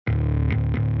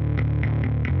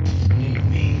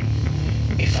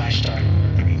started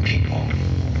murdering people.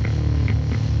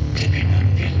 Dipping none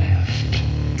of you left.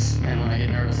 And when I get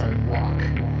nervous, I walk.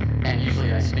 And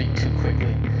usually I speak too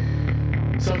quickly.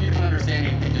 So if you don't understand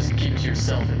anything, just keep it to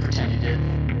yourself and pretend you did.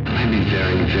 I'd be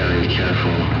very, very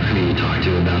careful who you talk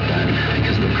to about that,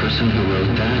 because the person who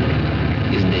wrote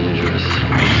that is dangerous.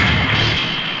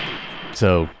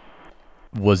 So,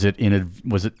 was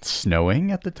it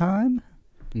snowing at the time?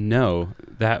 No,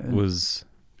 that was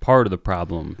part of the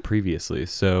problem previously.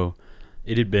 So,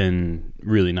 it had been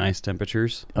really nice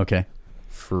temperatures. Okay.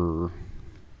 For,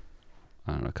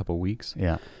 I don't know, a couple of weeks.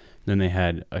 Yeah. Then they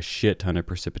had a shit ton of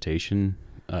precipitation,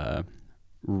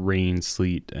 rain,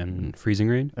 sleet, and freezing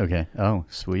rain. Okay. Oh,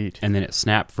 sweet. And then it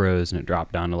snap froze and it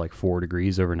dropped down to like 4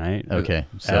 degrees overnight. Okay.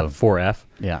 So 4F.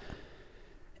 Yeah.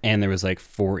 And there was like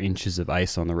 4 inches of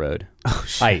ice on the road. Oh,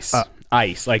 Ice.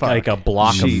 Ice. Like a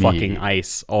block of fucking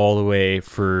ice all the way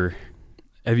for...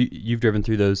 You've driven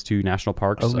through those 2 national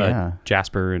parks? Oh, yeah.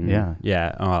 Jasper and...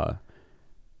 Yeah.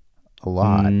 A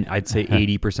lot. I'd say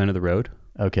 80% of the road.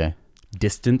 Okay.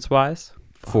 Distance-wise,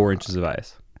 4 inches of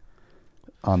ice.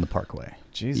 On the parkway.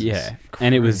 Jesus. Yeah. Christ.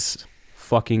 And it was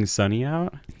fucking sunny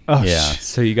out. Oh, yeah.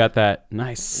 So you got that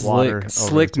nice Water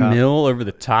slick over the top. mill over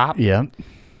the top. Yeah.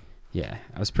 Yeah.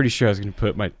 I was pretty sure I was going to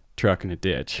put my truck in a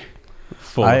ditch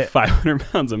full of 500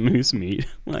 pounds of moose meat.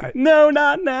 Like, no,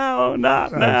 not now.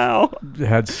 Not now.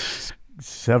 Had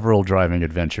several driving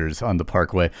adventures on the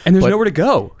parkway. And there's nowhere to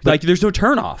go. Like, there's no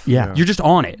turnoff. Yeah. You're just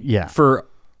on it. Yeah. For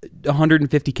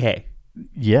 150K.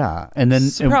 Yeah. And then...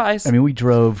 Surprise. we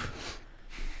drove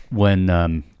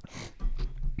when...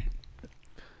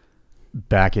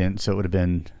 back in... So it would have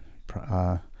been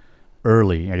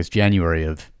early, I guess, January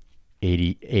of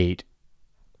 88.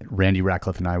 Randy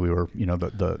Ratcliffe and I, we were,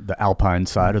 the Alpine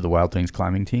side of the Wild Things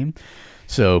climbing team.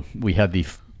 So we had the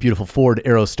beautiful Ford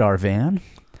Aerostar van.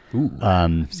 Ooh,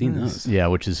 I've seen those. Yeah,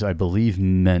 which is, I believe,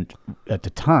 meant at the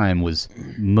time was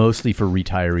mostly for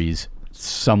retirees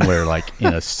somewhere like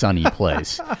in a sunny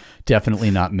place.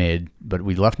 Definitely not made, but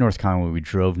we left North Conway. We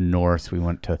drove north. We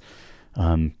went to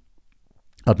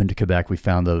up into Quebec. We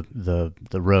found the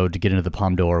road to get into the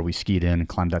Palme d'Or. We skied in and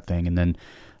climbed that thing, and then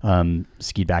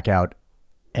skied back out,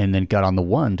 and then got on the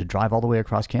one to drive all the way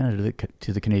across Canada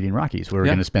to the Canadian Rockies. We were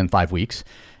going to spend 5 weeks.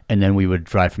 And then we would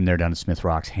drive from there down to Smith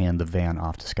Rocks, hand the van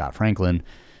off to Scott Franklin,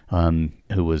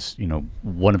 who was,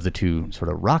 one of the 2 sort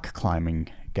of rock climbing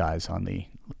guys on the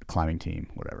climbing team,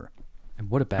 whatever. And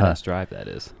what a badass drive that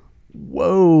is.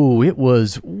 Whoa, it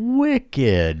was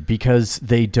wicked because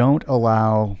they don't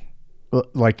allow,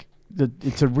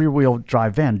 it's a rear-wheel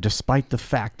drive van, despite the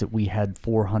fact that we had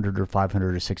 400 or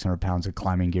 500 or 600 pounds of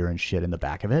climbing gear and shit in the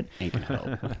back of it. Ain't gonna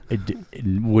help. It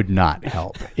would not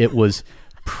help. It was...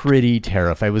 pretty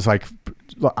terrifying. It was like,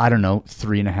 I don't know,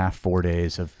 3.5, 4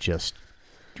 days of just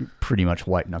pretty much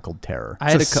white-knuckled terror.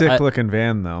 It's a sick-looking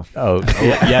van, though. Oh,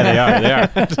 yeah, they are. They are.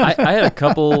 I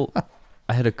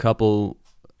had a couple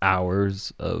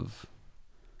hours of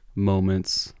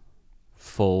moments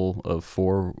full of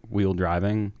 4-wheel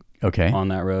driving. Okay. On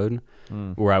that road,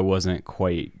 where I wasn't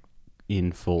quite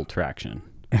in full traction.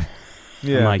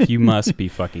 Yeah. I'm like, you must be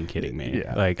fucking kidding me.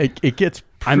 Yeah. Like, it gets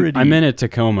pretty... I'm in a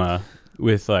Tacoma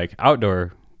with like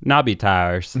outdoor knobby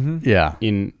tires Yeah.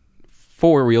 in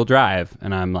 4-wheel drive,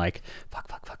 and I'm like, fuck.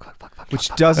 Which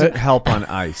doesn't help on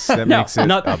ice. That makes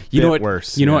it a bit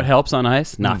worse. You know what helps on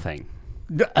ice? Nothing.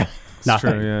 Nothing.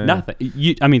 True, yeah.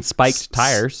 Nothing. Spiked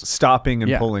tires. Stopping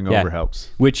and pulling over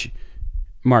helps. Which,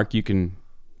 Mark, you can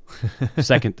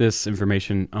second this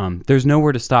information. There's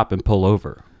nowhere to stop and pull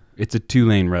over. It's a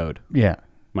 2-lane road. Yeah.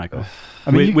 Michael.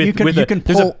 I mean, you can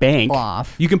there's pull a bank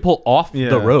off. You can pull off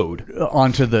the road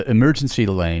onto the emergency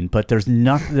lane, but there's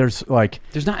not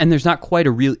quite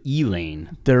a real E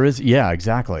lane. There is, yeah,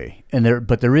 exactly. And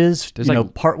there is,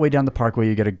 partway down the parkway,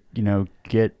 you got to,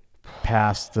 get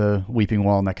past the Weeping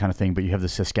Wall and that kind of thing, but you have the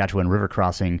Saskatchewan River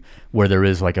crossing where there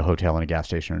is like a hotel and a gas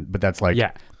station, but that's like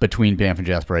between Banff and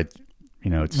Jasper, it's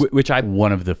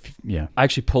one of the, I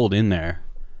actually pulled in there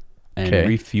and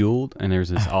refueled, and there's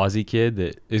this Aussie kid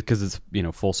that is, because it's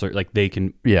full circle, like they're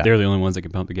the only ones that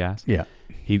can pump the gas. Yeah.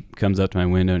 He comes up to my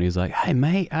window and he's like, "Hey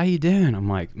mate, how you doing?" I'm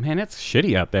like, "Man, it's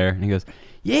shitty out there." And he goes,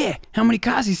 "Yeah, how many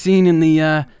cars you seen in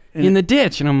the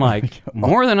ditch?" And I'm like,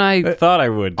 "More than I thought I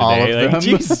would today." All of like, them?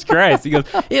 Jesus Christ. He goes,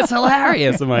 "It's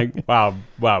hilarious." I'm like, wow,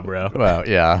 bro. Well,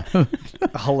 yeah.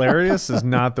 Hilarious is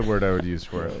not the word I would use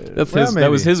for it. That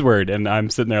was his word, and I'm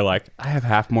sitting there like, I have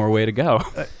half more way to go.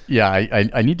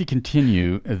 I need to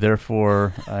continue,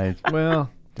 therefore I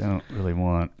don't really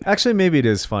want. Actually, maybe it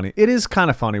is funny. It is kind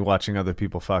of funny watching other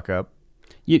people fuck up.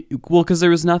 Because there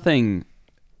was nothing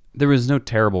there was no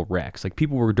terrible wrecks. Like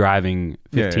people were driving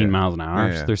 15 miles an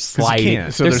hour. So they're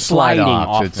sliding. So they're sliding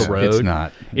off the road. It's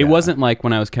not. It wasn't like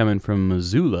when I was coming from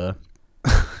Missoula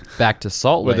back to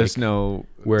Salt Lake, where there's no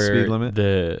speed limit.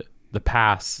 The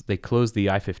pass, they closed the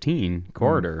I-15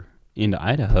 corridor into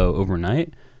Idaho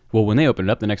overnight. Well, when they opened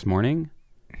it up the next morning,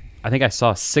 I think I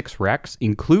saw 6 wrecks,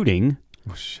 including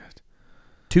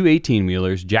 2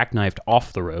 18-wheelers jackknifed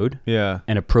off the road,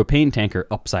 and a propane tanker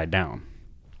upside down.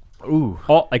 Ooh,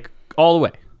 all the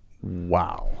way.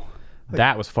 Wow,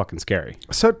 that was fucking scary.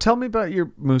 So tell me about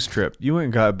your moose trip. You went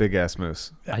and got a big ass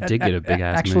moose. I did get a big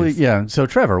ass moose. Actually, yeah. So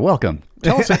Trevor, welcome.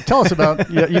 Tell us about.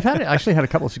 You've actually had a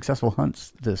couple of successful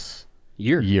hunts this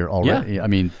year already. Yeah. I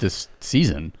mean, this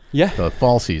season. Yeah. The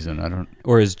fall season. I don't.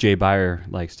 Or as Jay Beyer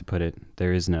likes to put it,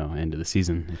 there is no end to the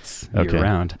season. It's year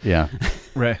round. Yeah.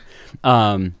 Right.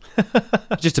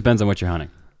 Just depends on what you're hunting.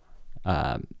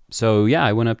 So yeah,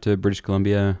 I went up to British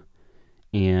Columbia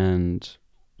and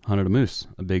hunted a moose,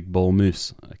 a big bull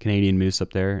moose, a Canadian moose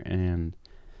up there, and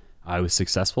I was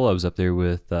successful. I was up there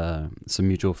with some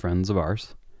mutual friends of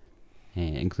ours,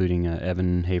 including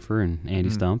Evan Hafer and Andy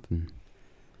Stump and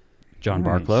John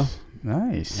Barklow.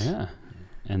 Nice. Yeah.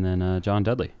 And then John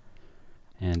Dudley.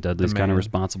 And Dudley's kind of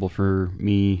responsible for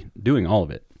me doing all of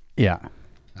it. Yeah.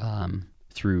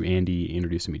 Through Andy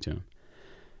introducing me to him.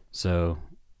 So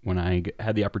when I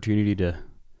had the opportunity to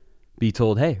be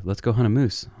told, hey, let's go hunt a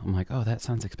moose, I'm like, oh, that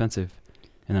sounds expensive.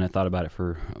 And then I thought about it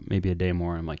for maybe a day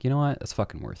more. And I'm like, you know what? That's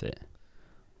fucking worth it.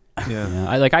 Yeah. You know,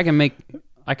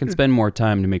 I can spend more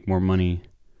time to make more money,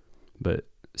 but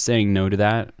saying no to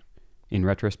that in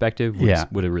retrospective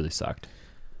would have really sucked.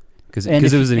 Because it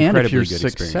was an incredibly good experience.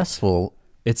 If you're successful,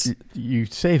 you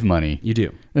save money. You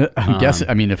do. I'm guessing.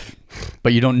 I mean,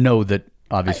 but you don't know that.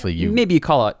 Obviously, maybe you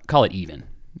call it even.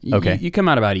 You come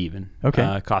out about even.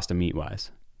 Okay. Cost of meat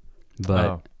wise,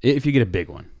 but if you get a big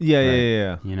one,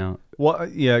 yeah. You know. Well,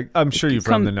 yeah. I'm sure you've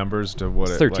run the numbers to what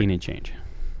 13 and change,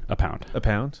 a pound. A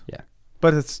pound. Yeah.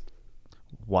 But it's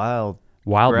wild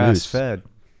grass moose fed.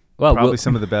 Well, probably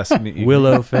some of the best meat.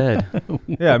 Willow fed.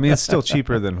 Yeah, I mean it's still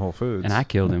cheaper than Whole Foods. And I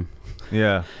killed him.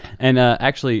 Yeah. And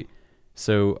actually,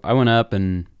 so I went up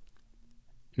and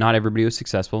not everybody was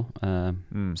successful. Some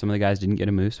of the guys didn't get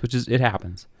a moose, it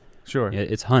happens. Sure.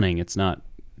 It's hunting. It's not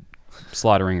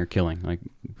slaughtering or killing. Like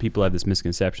people have this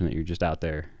misconception that you're just out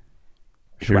there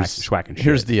schwacking shit.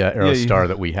 Here's the arrow star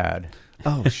that we had.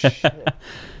 Oh shit.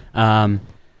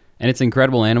 And it's an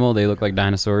incredible animal. They look like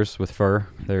dinosaurs with fur.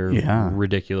 They're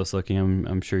ridiculous looking.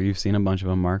 I'm sure you've seen a bunch of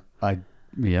them, Mark.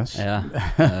 Yes.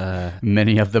 Yeah.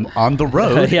 Many of them on the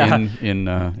road in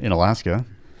Alaska.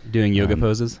 Doing yoga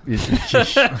poses.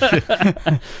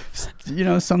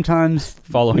 Sometimes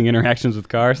following interactions with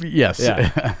cars. Yes.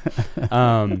 Yeah.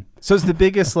 So is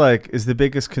the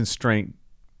biggest constraint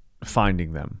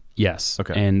finding them? Yes.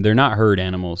 Okay. And they're not herd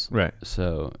animals. Right.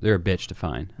 So they're a bitch to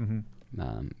find.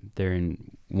 Mm-hmm. They're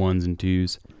in 1s and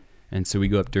 2s. And so we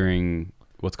go up during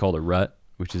what's called a rut,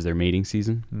 which is their mating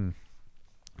season,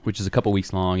 which is a couple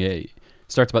weeks long. It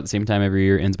starts about the same time every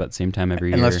year, ends about the same time every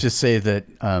year. And let's just say that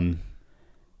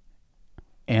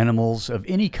animals of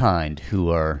any kind who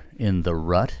are in the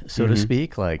rut, so to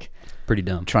speak, like pretty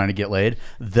dumb, trying to get laid,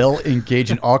 they'll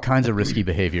engage in all kinds of risky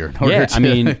behavior in order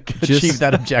to achieve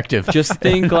that objective. Just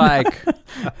think like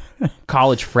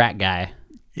college frat guy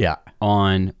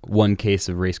on one case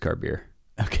of race car beer.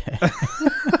 Okay.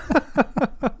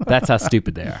 That's how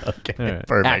stupid they are. Okay, right.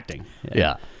 Perfect. Acting.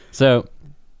 Yeah. So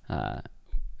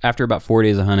after about 4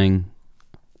 days of hunting,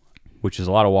 which is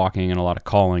a lot of walking and a lot of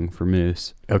calling for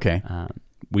moose. Okay.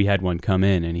 We had one come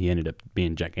in and he ended up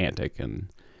being gigantic, and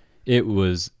it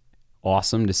was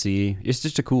awesome to see. It's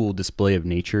just a cool display of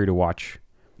nature to watch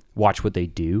what they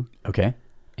do. Okay.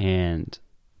 And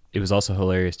it was also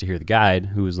hilarious to hear the guide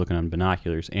who was looking on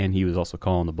binoculars, and he was also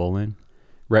calling the bull in.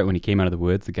 Right when he came out of the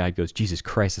woods, the guide goes, "Jesus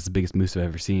Christ, that's the biggest moose I've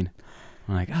ever seen."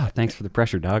 I'm like, "Oh, thanks for the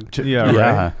pressure, dog." Yeah,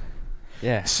 right.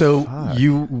 Yeah. So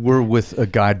you were with a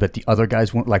guide, but the other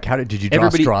guys weren't. Like, did you draw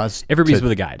straws? Everybody's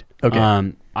with a guide.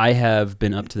 Okay. I have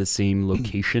been up to the same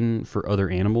location for other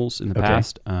animals in the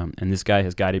past, and this guy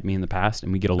has guided me in the past,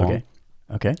 and we get along.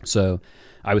 Okay. So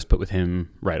I was put with him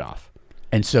right off.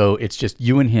 And so it's just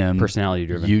you and him. Personality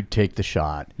driven. You take the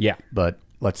shot. Yeah. But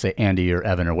let's say Andy or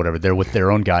Evan or whatever, they're with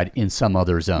their own guide in some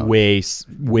other zone. Way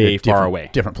far away.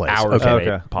 Different place. Hours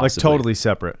away, possibly. Like totally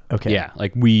separate. Okay. Yeah.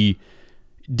 Like we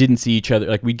didn't see each other.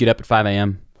 Like we'd get up at 5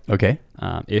 a.m. Okay.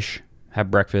 Ish, have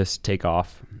breakfast, take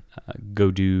off,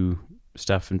 go do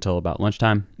stuff until about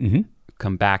lunchtime,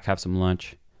 come back, have some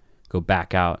lunch, go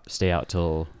back out, stay out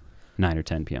till 9 or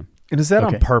 10 p.m. And is that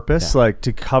on purpose, like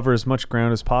to cover as much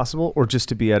ground as possible, or just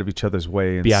to be out of each other's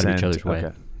way? And be out of each other's way.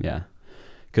 Yeah.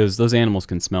 Because those animals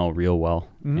can smell real well.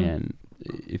 Mm-hmm. And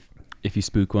if you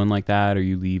spook one like that, or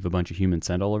you leave a bunch of human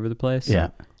scent all over the place,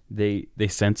 they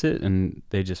sense it and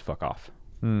they just fuck off.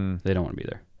 They don't want to be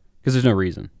there because there's no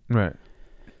reason. Right.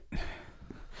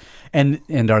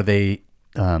 And are they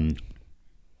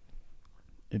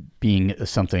being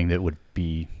something that would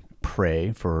be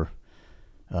prey for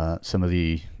some of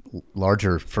the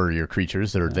larger furrier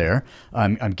creatures that are there?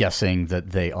 I'm guessing that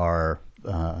they are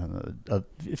a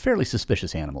fairly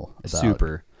suspicious animal.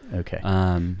 Super. Okay.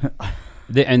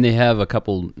 They have a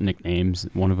couple nicknames.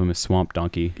 One of them is Swamp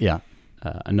Donkey. Yeah.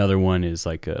 Another one is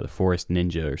like the Forest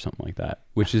Ninja or something like that,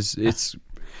 which is it's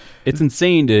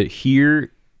insane to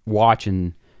hear, watch,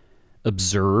 and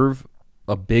observe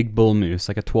a big bull moose,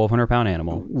 like a 1,200-pound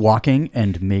animal, walking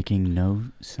and making no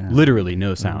sound. Literally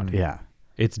no sound. Yeah.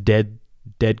 It's dead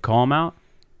calm out,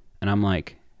 and I'm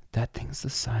like, that thing's the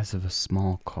size of a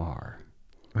small car.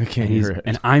 I can't hear it.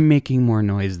 And I'm making more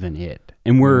noise than it.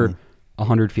 And we're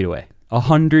 100 feet away.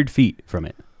 100 feet from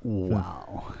it.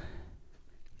 Wow.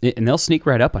 And they'll sneak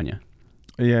right up on you.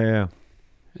 Yeah.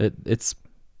 It's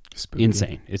Spooky.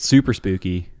 insane. It's super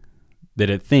spooky that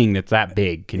a thing that's that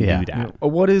big can do that.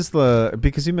 What is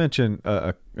because you mentioned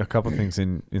a couple things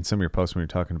in some of your posts when you're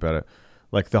talking about it,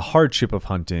 like the hardship of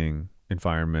hunting,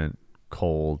 environment,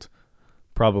 cold,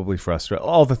 probably frustrating,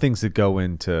 all the things that go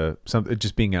into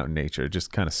just being out in nature. It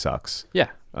just kind of sucks. Yeah.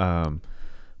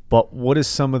 But what is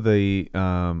some of the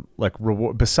like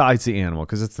reward besides the animal,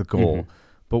 because it's the goal? Mm-hmm.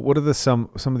 But what are some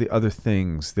of the other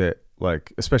things that,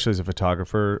 like, especially as a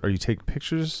photographer, are you taking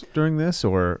pictures during this,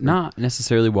 or not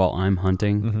necessarily while I'm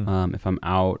hunting? If I'm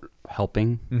out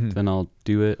helping, then I'll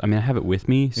do it. I mean, I have it with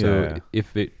me, so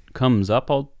if it comes up,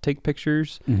 I'll take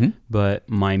pictures. But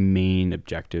my main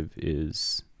objective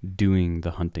is doing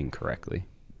the hunting correctly.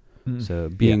 So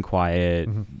being quiet,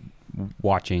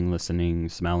 watching, listening,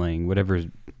 smelling, whatever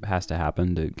has to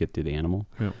happen to get to the animal.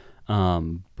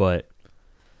 But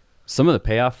some of the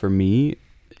payoff for me,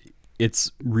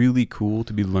 it's really cool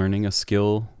to be learning a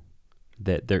skill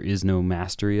that there is no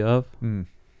mastery of,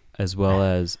 as well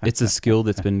as it's a skill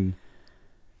that's been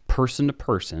person to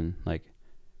person, like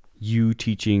you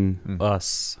teaching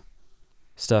us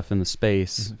stuff in the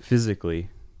space physically,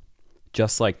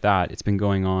 just like that. It's been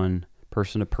going on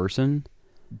person to person,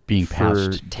 being for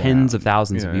passed tens down. of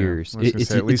thousands of years.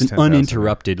 It's an 10,000.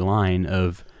 uninterrupted line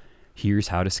of here's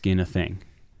how to skin a thing.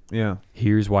 Yeah.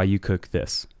 Here's why you cook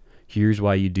this. Here's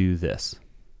why you do this.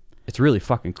 It's really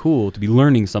fucking cool to be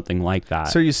learning something like that.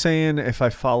 So you're saying if I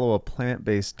follow a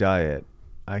plant-based diet,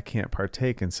 I can't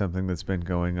partake in something that's been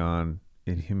going on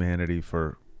in humanity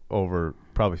for over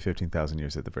probably 15,000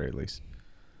 years at the very least?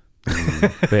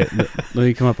 But let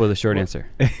me come up with a short answer.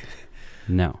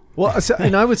 No. Well,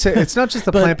 and I would say it's not just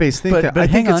the plant-based thing. But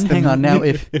hang on. Now,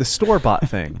 if the store-bought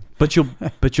thing, but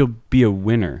you'll be a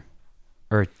winner,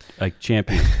 or a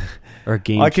champion, or a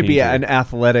game. I could be changer an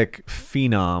athletic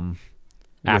phenom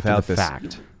after without the this.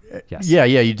 fact. Yes. Yeah.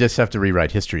 You just have to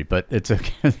rewrite history, but it's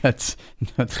okay. That's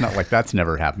not like that's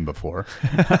never happened before.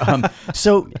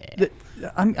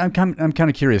 I'm kind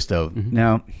of curious though.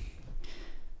 Now,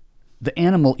 the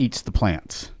animal eats the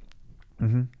plants.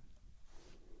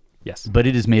 Yes. But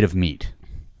it is made of meat.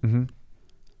 And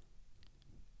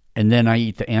then I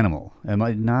eat the animal. Am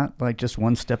I not like just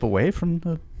one step away from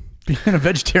being a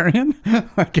vegetarian?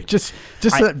 Like it's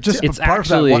part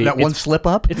actually, of that one slip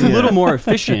up. It's a little more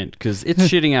efficient because it's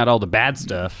shitting out all the bad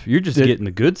stuff. You're just getting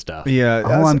the good stuff. Yeah.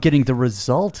 Oh, I'm getting the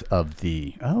result of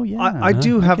the. Oh yeah. I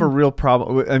do have a real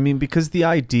problem. I mean, because the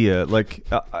idea, like,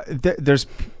 there's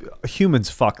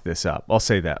humans fuck this up. I'll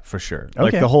say that for sure. Okay.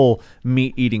 Like the whole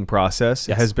meat eating process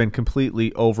has been completely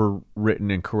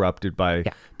overwritten and corrupted by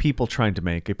people trying to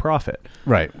make a profit.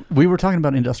 Right. We were talking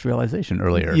about industrialization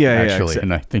earlier. Actually,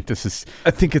 and I think this is. I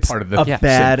think it's part of the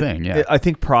bad thing. Yeah. I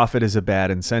think profit is a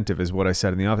bad incentive, is what I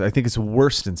said in the office. I think it's the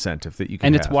worst incentive that you can.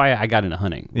 And have. it's why I got into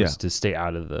hunting, was to stay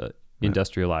out of the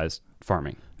industrialized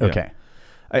farming. Okay.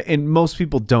 And most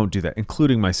people don't do that,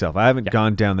 including myself. I haven't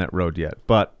gone down that road yet,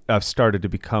 but I've started to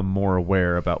become more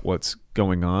aware about what's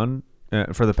going on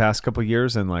for the past couple of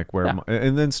years, and like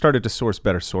and then started to source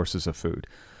better sources of food,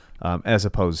 as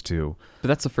opposed to. But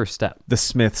that's the first step. The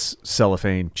Smith's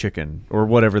cellophane chicken or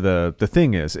whatever the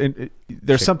thing is.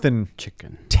 There's something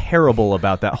terrible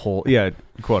about that whole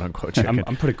quote unquote chicken.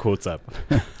 I'm putting quotes up.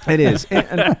 It is,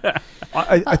 and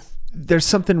I there's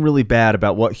something really bad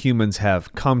about what humans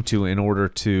have come to in order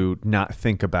to not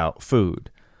think about food,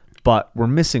 but we're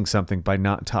missing something by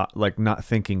not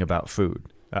thinking about food.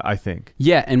 I think.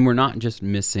 Yeah, and we're not just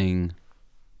missing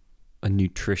a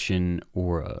nutrition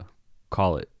or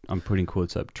I'm putting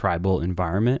quotes up, tribal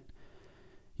environment.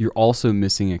 you're also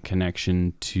missing a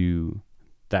connection to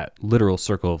that literal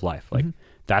circle of life. Like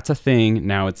that's a thing.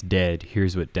 Now it's dead.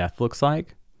 Here's what death looks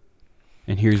like.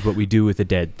 And here's what we do with a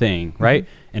dead thing. Right.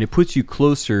 And it puts you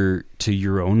closer to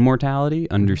your own mortality,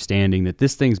 understanding that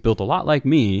this thing's built a lot like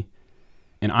me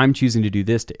and I'm choosing to do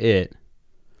this to it.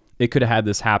 It could have had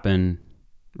this happen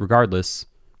regardless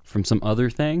from some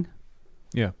other thing.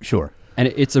 Yeah. Sure. And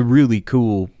it's a really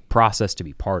cool process to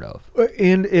be part of.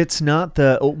 And it's not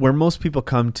where most people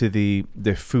come to the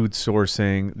food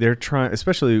sourcing, they're trying,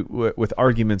 especially with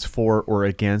arguments for or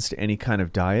against any kind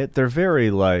of diet, they're very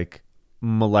like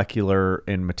molecular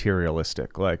and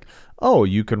materialistic. Like, oh,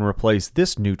 you can replace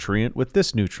this nutrient with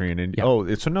this nutrient, and oh,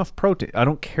 it's enough protein. I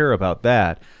don't care about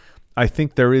that. I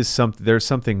think there's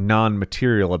something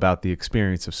non-material about the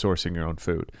experience of sourcing your own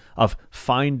food, of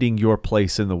finding your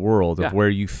place in the world, of where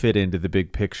you fit into the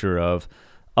big picture of,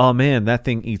 oh man, that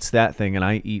thing eats that thing and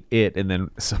I eat it, and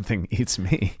then something eats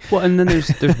me. Well, and then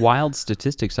there's wild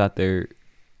statistics out there,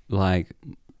 like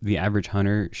the average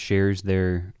hunter shares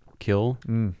their kill,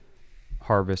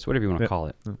 harvest, whatever you want to call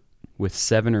it, with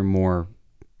 7 or more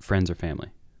friends or family.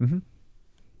 Mm-hmm.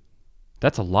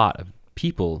 That's a lot of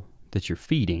people that you're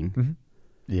feeding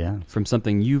from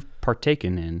something you've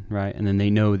partaken in, right? And then they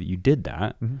know that you did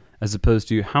that, as opposed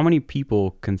to how many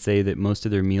people can say that most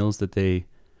of their meals that they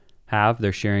have,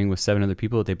 they're sharing with 7 other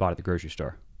people that they bought at the grocery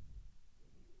store.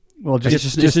 Well,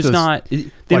 It's just not,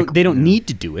 they don't need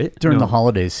to do it. During the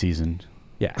holidays season.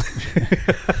 Yeah.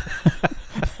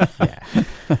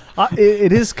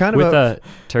 It is kind of with a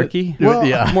turkey. Well,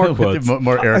 yeah, more quotes,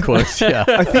 more air quotes. Yeah,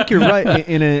 I think you're right.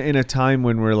 In a time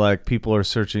when we're like people are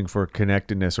searching for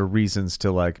connectedness or reasons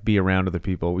to like be around other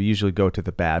people, we usually go to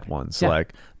the bad ones,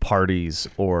 like parties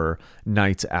or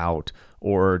nights out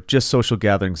or just social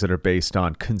gatherings that are based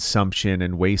on consumption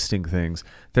and wasting things.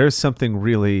 There's something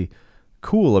really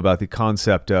cool about the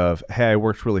concept of, hey, I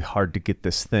worked really hard to get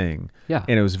this thing, and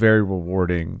it was very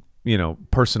rewarding.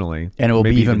 Personally. And it will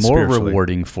be even more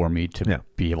rewarding for me to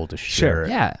be able to share it.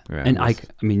 Yeah. And I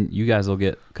mean, you guys will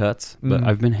get cuts, but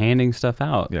I've been handing stuff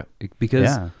out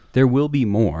because there will be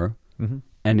more.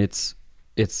 And it's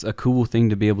a cool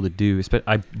thing to be able to do.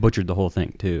 I butchered the whole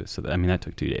thing too. So that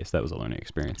took 2 days. That was a learning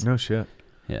experience. No shit.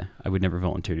 Yeah. I would never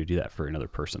volunteer to do that for another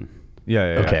person.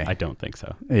 Yeah. Okay. I don't think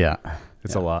so. Yeah.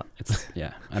 It's a lot.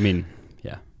 I mean,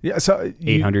 Yeah. So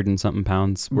 800 and something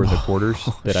pounds worth of quarters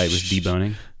that I was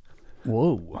deboning.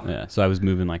 Whoa. Yeah, so I was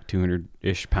moving like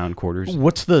 200-ish pound quarters.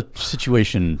 What's the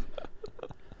situation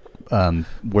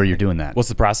where you're doing that? What's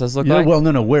the process look like? Well,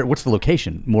 no. What's the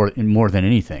location more than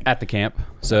anything? At the camp.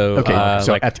 So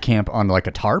so at the camp on like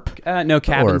a tarp? No,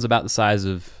 cabin's about the size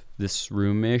of this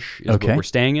room-ish is what we're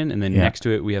staying in, and then next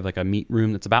to it we have like a meat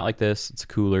room that's about like this. It's a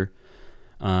cooler.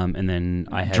 And then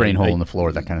I had drain hole in the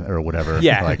floor, that kind of, or whatever.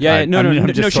 Yeah, no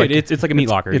shit. It's like a meat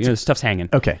locker. Stuff's hanging.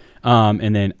 Okay.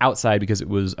 And then outside, because it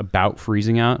was about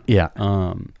freezing out. Yeah.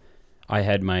 I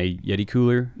had my Yeti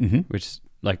cooler, which is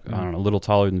like I don't know, a little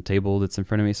taller than the table that's in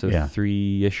front of me, so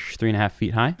 3.5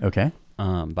 feet high. Okay.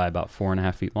 By about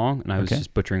 4.5 feet long, and I was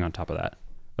just butchering on top of that.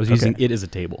 I was using it as a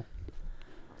table.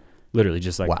 Literally,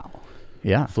 just like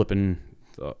flipping,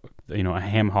 a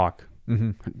ham hock.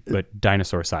 But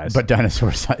dinosaur size.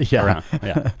 Yeah. Around,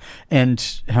 yeah.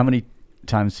 And how many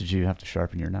times did you have to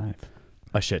sharpen your knife?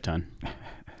 A shit ton.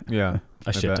 Yeah.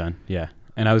 A shit ton. Yeah.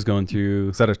 And I was going through.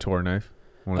 Is that a Tor knife?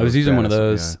 I was using one of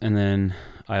those, and then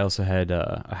I also had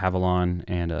a Havalon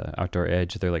and a Outdoor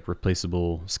Edge. They're like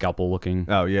replaceable scalpel-looking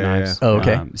knives. Oh,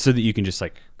 okay. So that you can just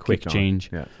like quick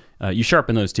change. Yeah. You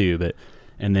sharpen those too,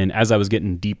 and then as I was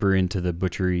getting deeper into the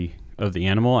butchery of the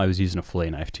animal, I was using a fillet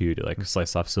knife too to like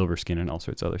slice off silver skin and all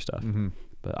sorts of other stuff.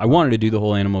 But I wanted to do the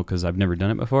whole animal because I've never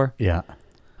done it before. Yeah.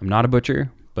 I'm not a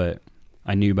butcher, but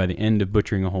I knew by the end of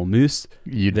butchering a whole moose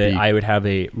I would have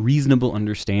a reasonable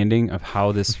understanding of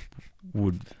how this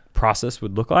process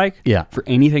would look like for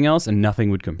anything else, and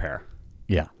nothing would compare.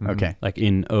 Yeah. Okay. Like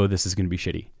this is going to be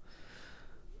shitty.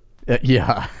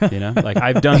 Yeah. Like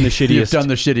I've done the shittiest. You've done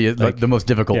the shittiest, like the most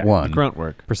difficult one. Grunt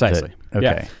work. Precisely. Okay.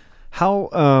 Yeah. How,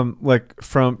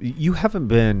 you haven't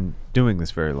been doing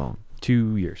this very long.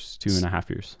 2 years, 2.5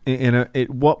 years. At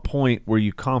what point were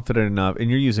you confident enough, and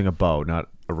you're using a bow, not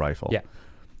a rifle.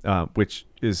 Yeah. Which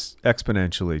is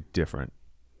exponentially different.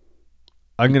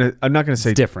 I'm not gonna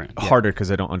say different, harder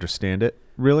because I don't understand it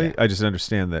really. Yeah. I just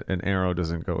understand that an arrow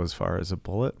doesn't go as far as a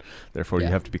bullet. Therefore, you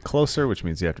have to be closer, which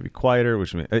means you have to be quieter,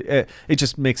 which means it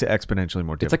just makes it exponentially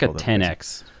more difficult. It's like a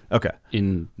 10x. Okay.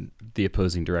 In the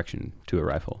opposing direction to a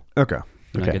rifle. Okay.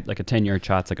 Like a 10-yard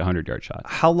shot's like a 100-yard shot.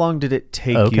 How long did it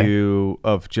take you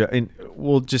and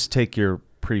we'll just take your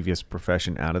previous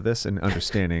profession out of this and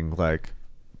understanding like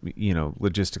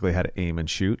logistically how to aim and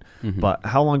shoot. But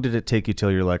how long did it take you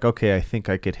till you're like, okay, I think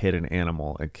I could hit an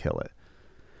animal and kill it?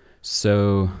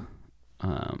 So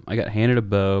I got handed a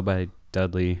bow by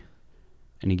Dudley,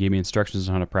 and he gave me instructions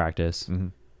on how to practice.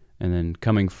 And then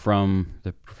coming from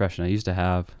the profession I used to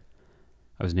have,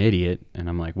 I was an idiot, and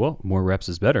I'm like, well, more reps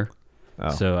is better.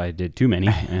 So I did too many,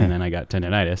 and then I got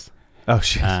tendonitis. Oh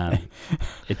shit!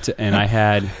 And I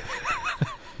had,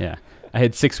 I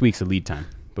had 6 weeks of lead time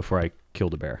before I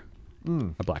killed a bear,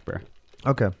 a black bear.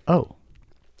 Okay. Oh,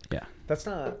 Yeah. That's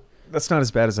not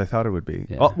as bad as I thought it would be.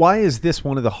 Yeah. Why is this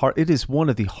one of the hard? It is one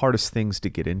of the hardest things to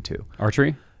get into.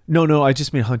 Archery? No, I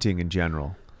just mean hunting in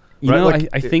general. You Right? know, Like,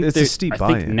 I think it's a steep I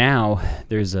think buy-in. now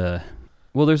there's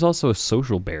also a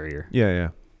social barrier. Yeah.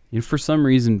 For some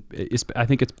reason, I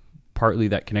think it's partly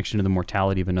that connection to the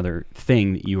mortality of another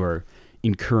thing that you are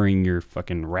incurring your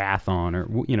fucking wrath on, or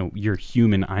your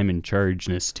human I'm in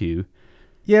chargeness to.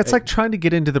 Yeah, it's like trying to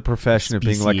get into the profession of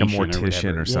being like a Speciation or mortician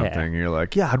whatever. or something. You're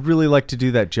like, yeah, I'd really like to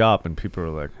do that job. And people are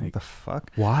like, what the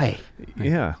fuck? Why?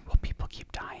 Yeah. Well, people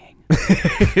keep dying.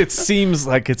 It seems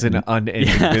like it's an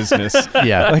unending business.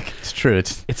 yeah, it's true.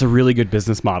 It's a really good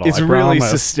business model. It's I really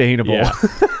promise. sustainable.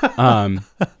 Yeah.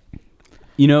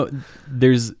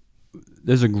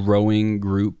 There's a growing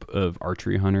group of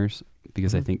archery hunters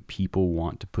because I think people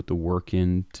want to put the work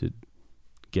in to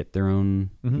get their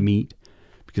own meat,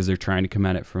 because they're trying to come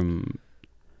at it from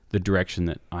the direction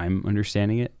that I'm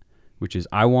understanding it, which is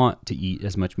I want to eat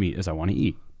as much meat as I want to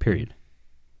eat, period.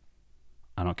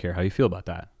 I don't care how you feel about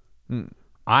that.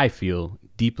 I feel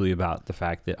deeply about the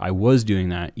fact that I was doing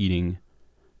that, eating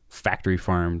factory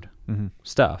farmed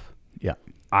stuff. Yeah.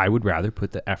 I would rather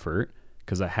put the effort,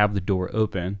 because I have the door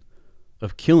open,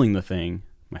 of killing the thing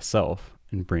myself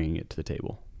and bringing it to the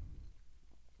table.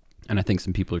 And I think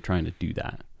some people are trying to do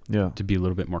that. Yeah. To be a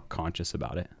little bit more conscious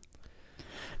about it.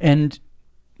 And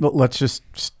let's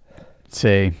just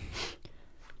say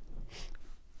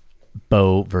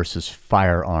bow versus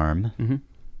firearm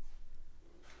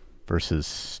versus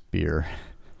spear.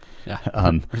 Yeah.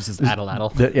 Versus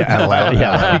atlatl. Atlatl.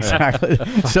 Yeah, exactly.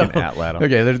 So atlatl.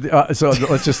 okay, so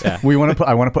let's just I want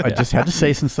to put I just had to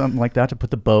say something like that to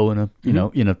put the bow in a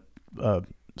in a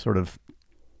sort of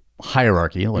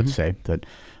hierarchy. Let's say that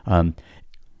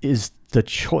is the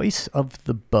choice of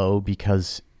the bow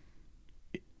because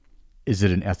is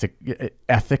it an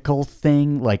ethical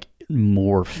thing, like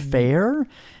more fair?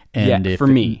 And for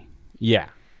me, yeah.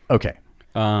 Okay.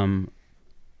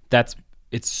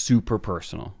 It's super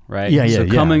personal, right? Yeah, So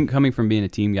yeah. coming from being a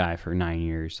team guy for 9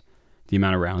 years, the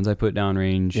amount of rounds I put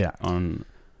downrange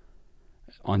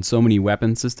on so many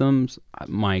weapon systems,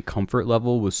 my comfort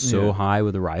level was so high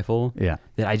with a rifle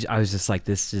that I was just like,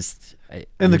 this just...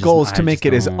 And the goal is to make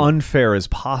it as unfair as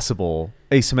possible,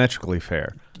 asymmetrically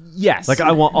fair. Yes. Like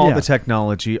I want all the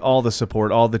technology, all the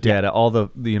support, all the data, all the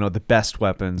the best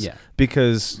weapons. Yeah.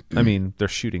 Because I mean they're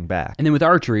shooting back. And then with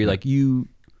archery, like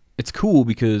it's cool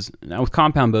because now with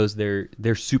compound bows,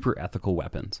 they're super ethical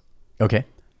weapons. Okay.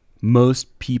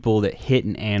 Most people that hit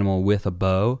an animal with a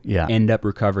bow end up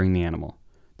recovering the animal.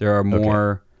 There are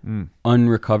more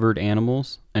unrecovered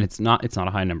animals, and it's not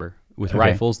a high number with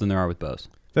rifles than there are with bows.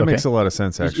 That makes a lot of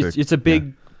sense, actually. It's a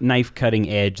big knife cutting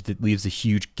edge that leaves a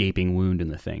huge gaping wound in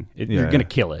the thing. You're going to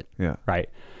kill it. Yeah. Right.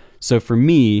 So for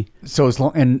me, so as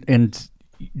long and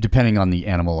depending on the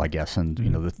animal, I guess, and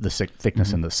the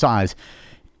thickness and the size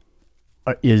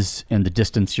is and the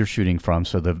distance you're shooting from.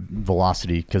 So the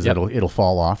velocity, because it'll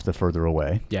fall off the further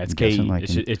away. Yeah, it's KE.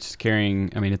 It's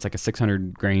carrying. I mean, it's like a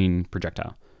 600 grain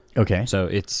projectile. Okay. So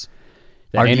it's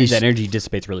that energy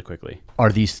dissipates really quickly.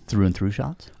 Are these through and through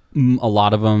shots? A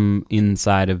lot of them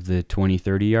inside of the 20,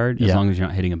 30 yard, as long as you're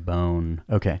not hitting a bone.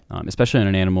 Okay. Especially on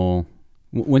an animal,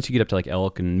 once you get up to like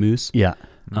elk and moose, you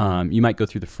might go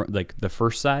through the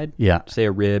first side, say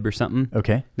a rib or something.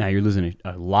 Okay. Now you're losing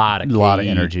a lot of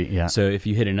energy, yeah. So if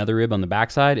you hit another rib on the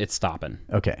backside, it's stopping.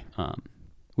 Okay.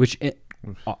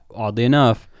 Oddly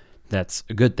enough, that's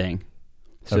a good thing.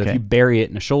 So if you bury it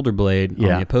in a shoulder blade on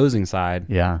the opposing side,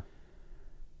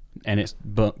 and it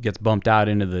gets bumped out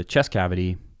into the chest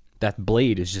cavity, that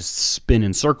blade is just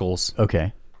spinning circles.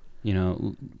 Okay.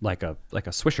 Like a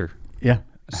swisher. Yeah.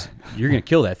 You're gonna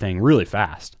kill that thing really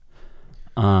fast.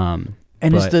 And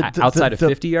is the outside of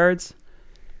 50 yards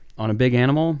on a big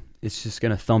animal, it's just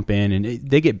gonna thump in, and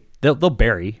they'll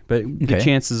bury, but the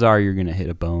chances are you're gonna hit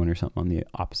a bone or something on the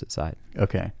opposite side.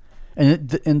 Okay. And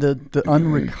the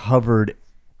unrecovered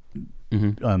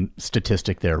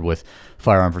statistic there with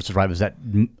firearm versus rifle, is that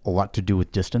a lot to do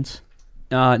with distance?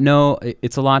 No,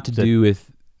 it's a lot to do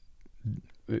with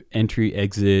entry,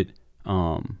 exit,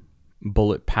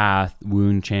 bullet path,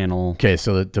 wound channel. Okay,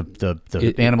 so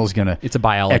the animal's gonna it's a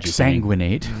biology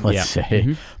exsanguinate, let's Yeah.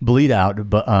 say, bleed out,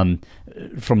 but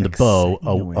from the bow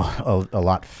a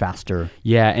lot faster.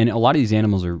 Yeah, and a lot of these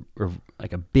animals are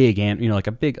like a big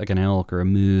like an elk or a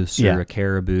moose Yeah. or a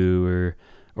caribou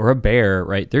or a bear,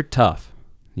 right? They're tough.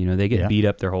 They get Yeah. beat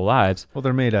up their whole lives. Well,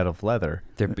 they're made out of leather.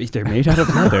 They're made out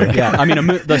of leather. Yeah, I mean,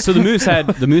 so the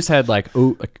moose had like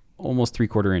almost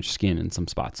 3/4 inch skin in some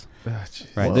spots.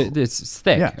 Right, it's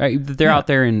thick. Yeah. Right, they're out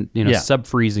there in Yeah.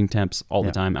 sub-freezing temps all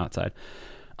the time outside.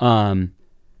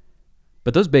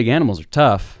 But those big animals are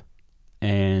tough,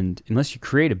 and unless you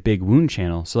create a big wound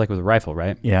channel, so like with a rifle,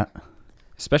 right? Yeah.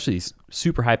 Especially these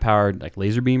super high-powered like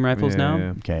laser beam rifles now.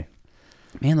 Yeah. Okay.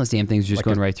 Man, those damn things are just Like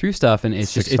going right through stuff, and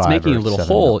it's 6.5 making or a little 7,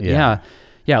 hole. yeah.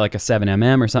 Yeah, like a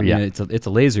 7mm or something. Yeah. It's a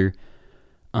laser,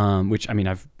 which I mean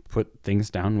I've put things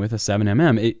down with a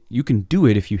 7mm. You can do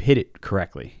it if you hit it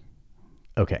correctly,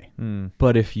 Okay.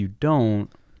 but if you don't,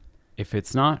 if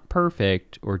it's not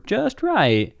perfect or just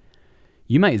right,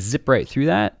 you might zip right through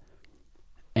that,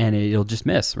 and it'll just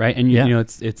miss, right? And Yeah.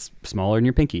 it's smaller than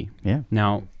your pinky. Yeah.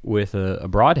 Now with a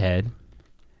broadhead,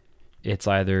 it's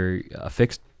either a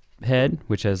fixed head,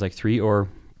 which has like 3 or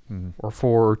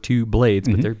 4 or 2 blades,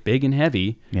 but they're big and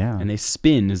heavy, Yeah. and they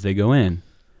spin as they go in.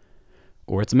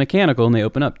 Or it's a mechanical, and they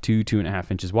open up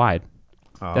 2.5 inches wide.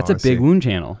 Oh, That's a I big see. wound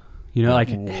channel. Like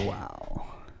Wow.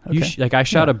 like I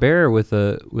shot a bear with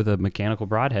a mechanical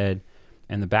broadhead,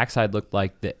 and the backside looked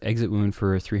like the exit wound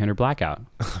for a 300 blackout.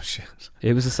 Oh shit.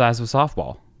 It was the size of a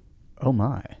softball. Oh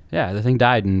my. Yeah, the thing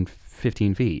died in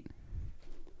 15 feet.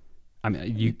 I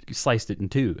mean, you sliced it in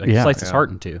two. Like, Yeah. you sliced his Yeah. heart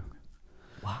in two.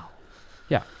 Wow.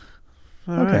 Yeah.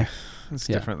 All Okay. right. That's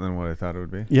Yeah. different than what I thought it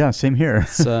would be. Yeah. Same here.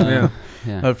 So,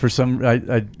 yeah. For some,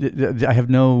 I have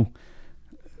no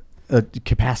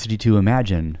capacity to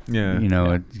imagine. Yeah.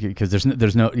 Because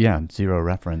there's no zero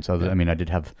reference. I mean, I did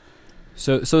have.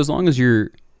 So as long as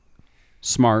you're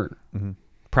smart,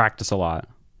 practice a lot,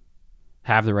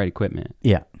 have the right equipment,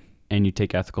 Yeah. and you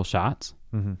take ethical shots,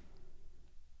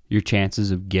 your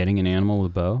chances of getting an animal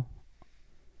with a bow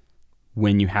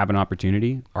when you have an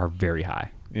opportunity are very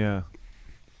high. Yeah.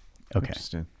 Okay.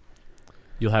 Interesting.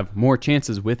 You'll have more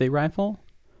chances with a rifle.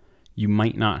 You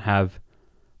might not have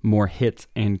more hits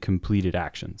and completed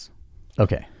actions.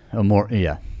 Okay. More.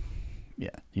 Yeah. Yeah.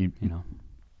 You know,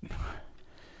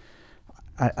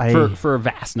 I for a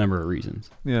vast number of reasons.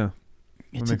 Yeah.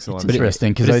 it's, makes a lot it's of sense.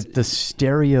 interesting But because it's- the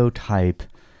stereotype,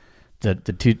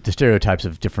 the stereotypes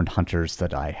of different hunters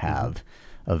that I have,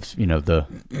 of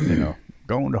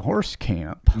going to horse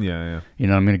camp. Yeah. I'm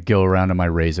going to go around on my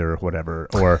razor or whatever,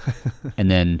 and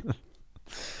then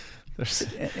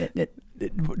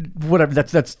whatever.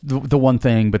 That's the one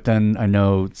thing. But then I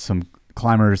know some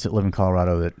climbers that live in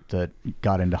Colorado that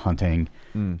got into hunting,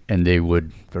 and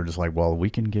they're just like, well, we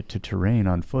can get to terrain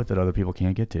on foot that other people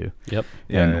can't get to. Yep.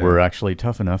 And we're actually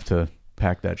tough enough to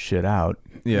pack that shit out.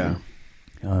 Yeah.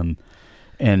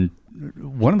 And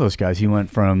one of those guys, he went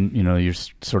from, your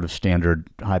sort of standard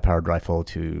high-powered rifle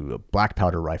to a black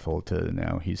powder rifle to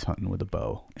now he's hunting with a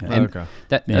bow. And, Okay.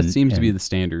 That And- seems to be and- the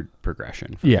standard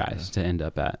progression for Yeah. guys to end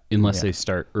up at, unless Yeah. they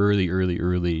start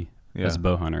early as a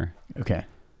bow hunter. Okay.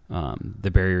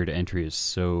 The barrier to entry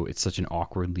is it's such an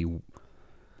awkwardly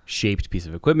shaped piece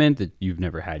of equipment that you've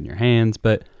never had in your hands.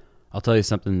 But I'll tell you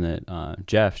something that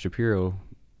Jeff Shapiro,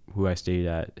 who I stayed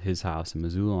at his house in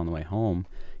Missoula on the way home,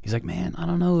 he's like, man, I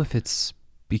don't know if it's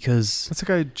because... That's the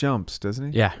guy who jumps,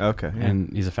 doesn't he? Yeah. Okay. Yeah.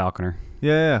 And he's a falconer.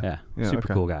 Yeah. Super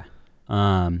okay. cool guy.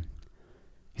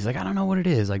 He's like, I don't know what it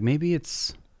is. Like, maybe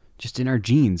it's just in our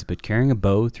genes, but carrying a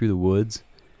bow through the woods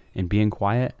and being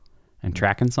quiet and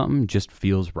tracking something just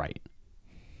feels right.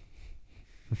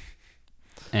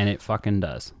 And it fucking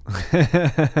does.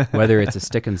 Whether it's a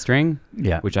stick and string,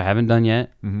 Yeah. which I haven't done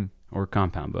yet, or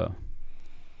compound bow.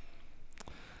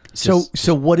 It's So just-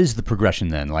 what is the progression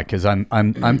then? Like, because I'm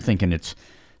thinking it's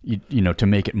to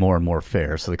make it more and more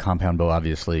fair. So the compound bow,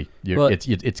 obviously,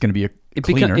 it's going to be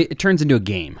cleaner. it turns into a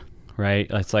game, right?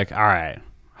 It's like, all right,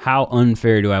 how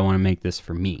unfair do I want to make this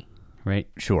for me, right?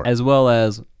 Sure. As well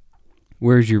as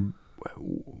where's your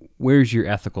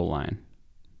ethical line,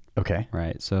 Okay.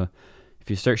 right? So if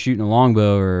you start shooting a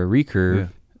longbow or a recurve,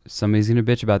 somebody's gonna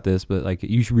bitch about this, but like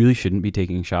you really shouldn't be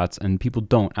taking shots, and people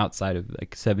don't outside of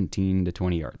like 17 to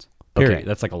 20 yards. Period. Okay.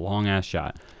 That's like a long ass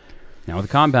shot. Now with a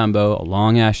compound bow, a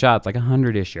long ass shot's like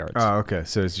 100-ish yards. Oh, okay.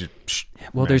 So it's just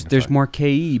Well, there's more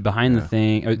KE behind the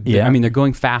thing. Yeah. I mean, they're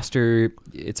going faster.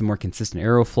 It's a more consistent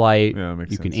arrow flight. Yeah, that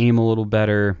makes you can sense. aim a little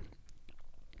better.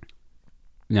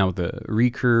 Now with the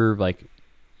recurve, like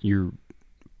you're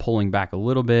pulling back a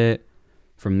little bit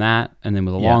from that, and then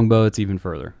with a longbow, it's even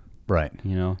further. Right.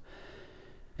 You know,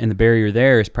 and the barrier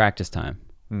there is practice time.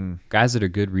 Mm. Guys that are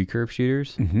good recurve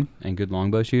shooters Mm-hmm. and good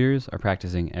longbow shooters are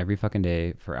practicing every fucking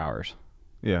day for hours.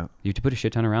 Yeah. You have to put a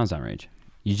shit ton of rounds downrange.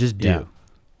 You just Yeah. do,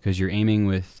 because you're aiming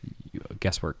with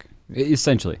guesswork,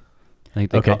 essentially. I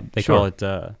think they sure. call it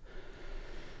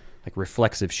like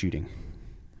reflexive shooting.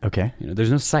 Okay. You know,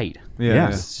 there's no sight. Yeah.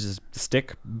 It's just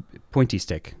stick, pointy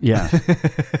stick. Yeah.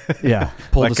 Yeah.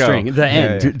 Pull Let the go. string. The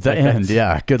end. Dude, the Like end. that's-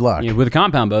 Yeah. Good luck. You know, with a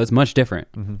compound bow, it's much different.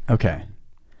 Okay.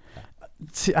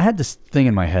 See, I had this thing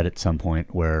in my head at some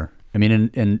point where, I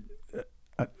mean,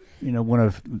 you know, one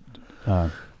of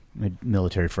my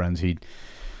military friends, he'd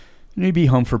be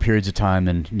home for periods of time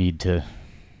and need to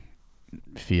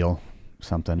feel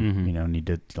something, Mhm. you know, need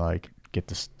to like get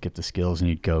the skills, and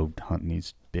he'd go hunting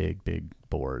these big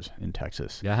boars in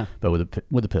Texas, Yeah. but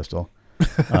with a pistol.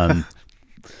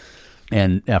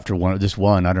 And after this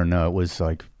one, I don't know, it was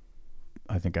like,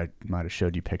 I think I might have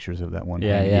showed you pictures of that one.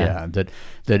 Yeah, thing. yeah.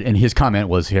 That, and his comment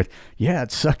was, yeah,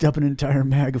 it sucked up an entire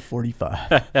mag of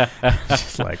 45.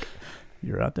 Just like,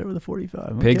 you're out there with a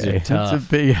 45. Pigs okay. are tough. That's a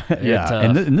big, yeah. tough.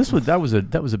 And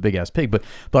that was a big ass pig, but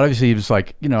obviously he was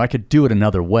like, you know, I could do it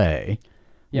another way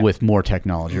with more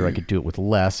technology, or I could do it with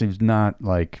less. He was not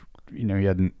like, you know, he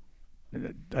hadn't.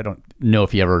 I don't know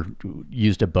if he ever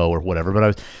used a bow or whatever, but I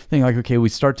was thinking like, okay, we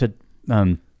start to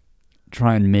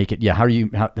try and make it. Yeah, how are you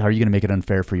going to make it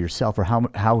unfair for yourself, or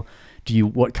how do you?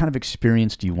 What kind of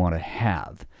experience do you want to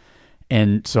have?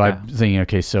 And so I'm thinking,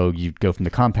 okay, so you go from the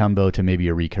compound bow to maybe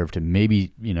a recurve to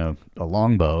maybe, you know, a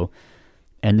long bow,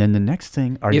 and then the next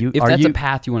thing If that's a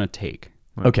path you want to take,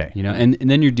 okay, you know, and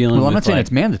then you're dealing. Well, I'm with not saying like,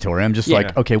 it's mandatory. I'm just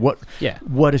like, okay, what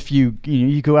if you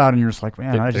go out and you're just like,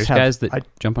 man, I there's just have guys that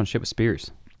jump on shit with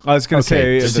spears. I was going to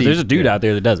Okay, say, so There's a dude out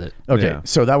there that does it. Okay, Yeah.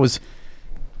 so that was,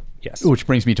 Yes. which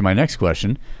brings me to my next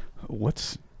question: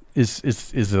 what's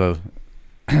the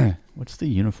what's the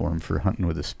uniform for hunting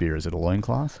with a spear? Is it a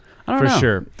loincloth? I don't for know.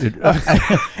 sure.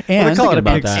 And, call it a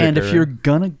big and if sticker. you're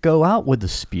gonna go out with a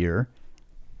spear,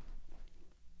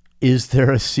 is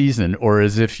there a season, or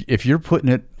is if you're putting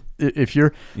it, if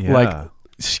you're like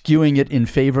skewing it in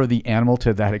favor of the animal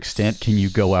to that extent, can you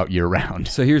go out year round?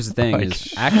 So here's the thing: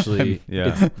 is actually Yeah.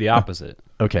 it's the opposite,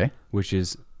 Okay. which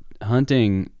is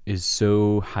hunting is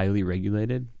so highly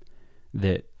regulated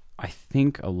that I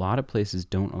think a lot of places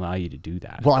don't allow you to do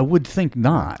that. Well, I would think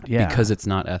not. Yeah. Because it's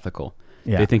not ethical.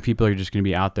 Yeah. They think people are just going to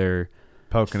be out there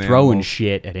Poking throwing animals.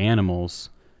 shit at animals.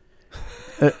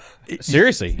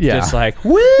 Seriously, yeah. just like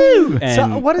woo. And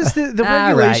So what is the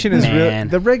all regulation? right, Is man.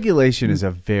 the regulation is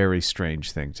a very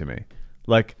strange thing to me.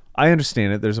 Like, I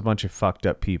understand it. There's a bunch of fucked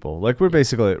up people. Like, we're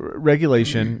basically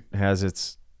regulation has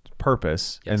its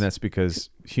purpose, and that's because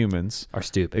humans are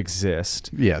stupid. exist.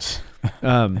 Yes.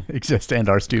 Um, Exist and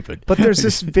are stupid. but there's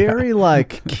this very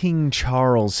like King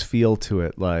Charles feel to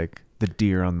it, like the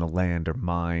deer on the land are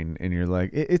mine, and you're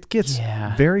like, it gets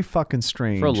Yeah. very fucking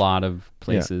strange For a lot of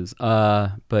places.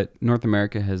 But North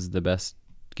America has the best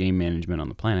game management on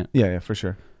the planet. Yeah, for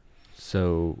sure.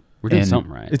 So we're doing And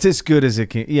something right. It's as good as it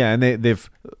can. Yeah, and they've,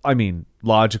 I mean,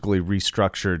 logically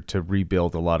restructured to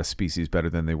rebuild a lot of species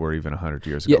better than they were even 100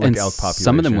 years ago. Yeah, like and elk population.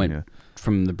 some of them went yeah.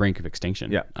 from the brink of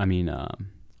extinction. Yeah. I mean,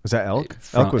 Was that elk?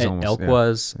 from- Elk was almost. elk yeah.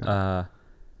 was.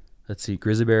 Let's see,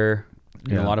 grizzly bear.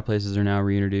 In Yeah. a lot of places are now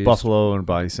reintroduced. Buffalo and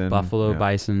bison. Buffalo, yeah.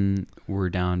 bison were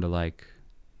down to like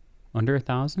under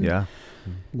 1,000. Yeah.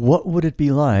 What would it be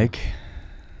like,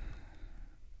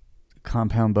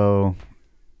 compound bow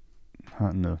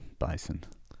hunting a bison?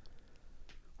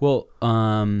 Well,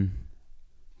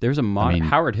 there's a mod. I mean-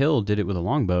 Howard Hill did it with a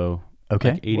longbow.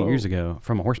 Okay. Like 80 years ago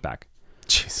from a horseback.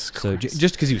 Jesus So Christ.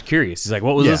 just because he was curious, he's like,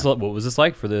 "What was Yeah. this? What was this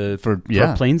like for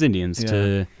yeah. Plains Indians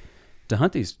Yeah. to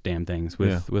hunt these damn things with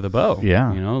Yeah. with a bow?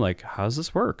 Yeah. you know, like how does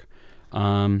this work?"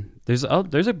 There's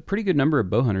a pretty good number of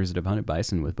bow hunters that have hunted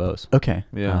bison with bows. Okay.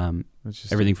 yeah. It's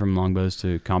just- Everything from longbows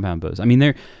to compound bows. I mean,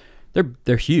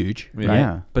 they're huge, right?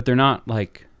 Yeah. But they're not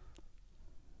like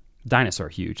dinosaur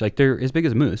huge. Like they're as big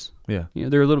as a moose. Yeah. You know,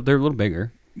 they're a little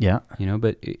bigger. Yeah. You know,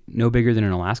 but no bigger than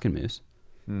an Alaskan moose.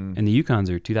 Mm. And the Yukons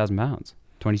are 2,000 pounds,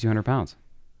 2,200 pounds.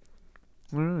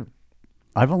 All right.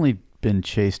 I've only been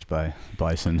chased by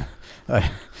bison.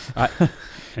 And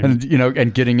And you know,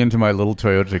 and getting into my little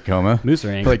Toyota Tacoma. moose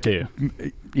are angry Like, too.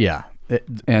 Yeah.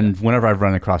 And whenever I've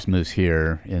run across moose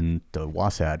here in the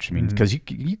Wasatch, I mean, because you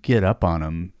get up on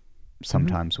them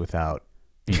sometimes without,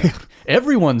 you know,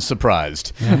 everyone's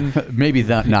surprised. Maybe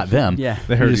not them. Yeah.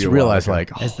 They You heard just you realize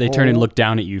walking. like, As they turn and look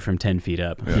down at you from 10 feet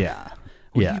up. yeah.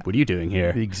 What are you doing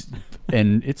here?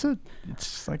 And it's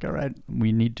like, all right,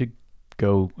 we need to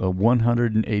go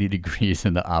 180 degrees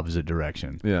in the opposite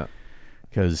direction. Yeah.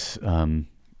 Because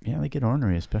Yeah, they get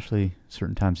ornery, especially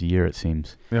certain times of year, it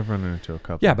seems. I've run into a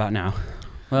couple. Yeah, about now.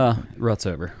 Well, rut's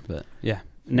over, but yeah.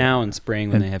 Now in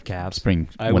spring when they have calves. Spring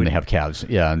when they have calves.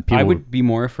 Yeah, and I would be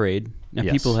more afraid. Now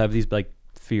Yes. people have these like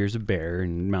fears of bear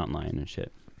and mountain lion and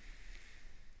shit.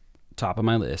 Top of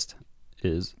my list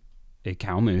is a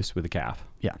cow moose with a calf.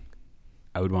 Yeah.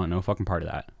 I would want no fucking part of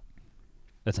that.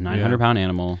 That's a 900-pound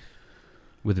animal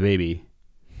with a baby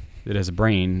that has a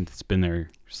brain that's been there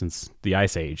since the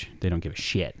Ice Age. They don't give a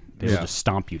shit. They will just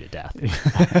stomp you to death.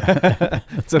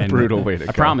 That's a brutal way to go.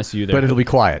 I promise you. But it'll be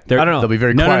quiet. I don't know. They'll be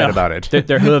very quiet about it.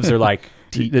 Their hooves are like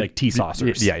tea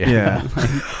saucers. Yeah.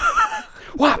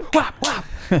 Whop, whop, whop.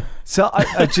 So,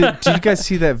 did you guys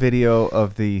see that video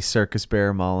of the circus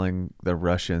bear mauling the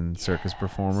Russian circus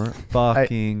performer?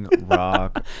 Fucking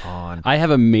rock on. I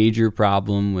have a major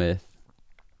problem with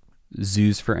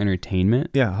zoos for entertainment.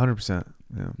 Yeah, 100%.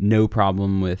 Yeah. No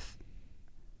problem with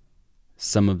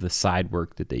some of the side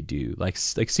work that they do, like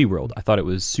SeaWorld. I thought it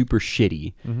was super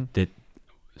shitty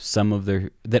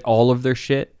that all of their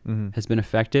shit has been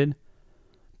affected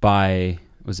by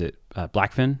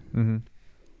Blackfin,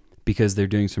 because they're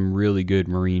doing some really good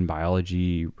marine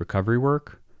biology recovery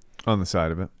work On the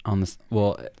side of it.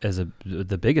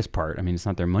 The biggest part. I mean, it's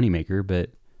not their moneymaker, but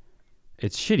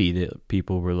it's shitty that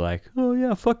people were like, "Oh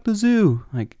yeah, fuck the zoo."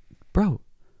 Like, bro,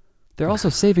 they're also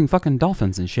saving fucking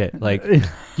dolphins and shit. Like,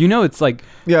 it's like,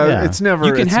 It's never.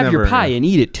 you can it's have never, your pie and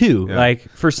eat it too. Yeah. Like,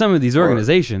 for some of these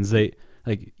organizations, they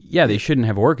shouldn't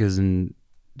have orcas in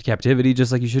captivity,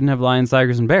 just like you shouldn't have lions,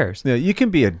 tigers, and bears. Yeah, you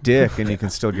can be a dick and you can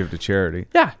still give to charity.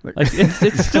 Yeah, like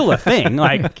it's still a thing.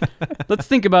 Like, let's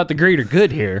think about the greater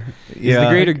good here. Is the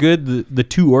greater good the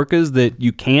two orcas that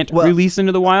you can't release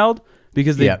into the wild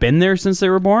because they've been there since they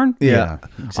were born? Yeah,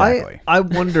 exactly. I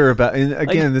wonder about, and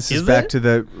again, this is back to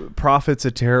the profit's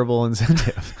a terrible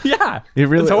incentive. Yeah, It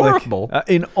really, it's horrible.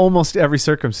 in almost every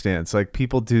circumstance, like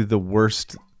people do the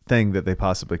worst thing that they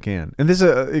possibly can. And this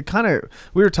is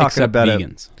we were talking Except about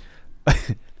vegans.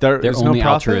 There's They're only no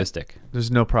profit? altruistic.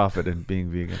 There's no profit in being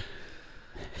vegan.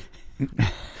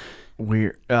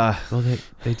 Weird. Well,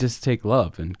 they just take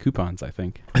love and coupons, I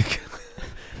think.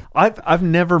 I've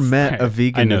never met a I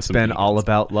vegan know that's some been vegans. all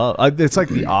about love. It's like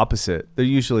the opposite. They're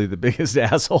usually the biggest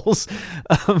assholes.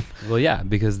 Well, yeah,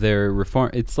 because they're reform.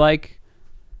 It's like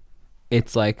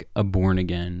a born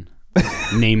again.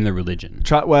 Name the religion.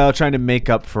 Trying to make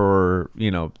up for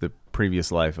the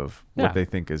previous life of what they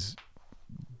think is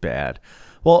bad.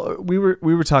 Well, we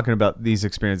were talking about these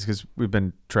experiences because we've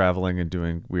been traveling and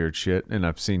doing weird shit, and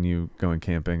I've seen you going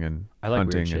camping and I like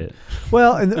hunting. weird shit.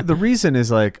 Well, and the reason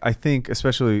is like I think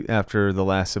especially after the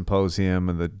last symposium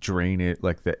and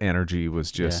the energy was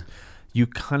just. Yeah. You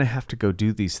kind of have to go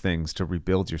do these things to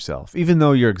rebuild yourself, even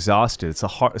though you're exhausted. It's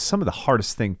some of the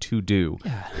hardest thing to do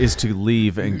is to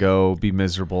leave and go be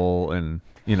miserable and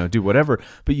do whatever.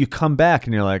 But you come back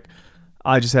and you're like,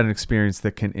 I just had an experience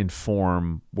that can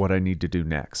inform what I need to do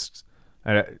next.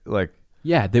 That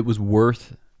was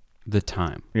worth the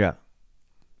time. Yeah.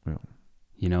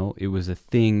 It was a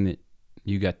thing that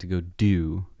you got to go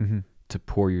do to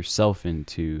pour yourself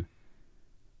into,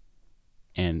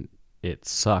 and it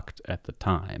sucked at the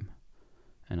time.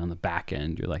 And on the back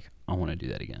end, you're like, I want to do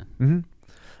that again. Mm-hmm.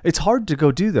 It's hard to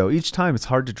go do, though. Each time it's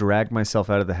hard to drag myself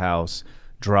out of the house,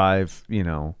 drive,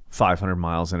 500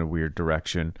 miles in a weird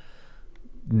direction,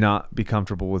 not be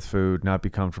comfortable with food, not be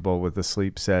comfortable with the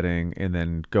sleep setting, and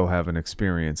then go have an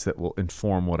experience that will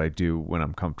inform what I do when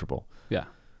I'm comfortable. Yeah.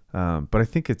 But I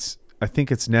think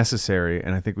it's necessary,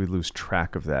 and I think we lose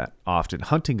track of that often.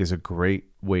 Hunting is a great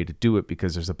way to do it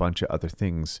because there's a bunch of other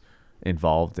things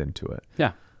involved into it.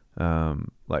 Yeah.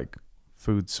 Like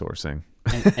food sourcing.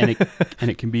 and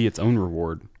it can be its own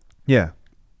reward. Yeah.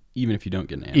 Even if you don't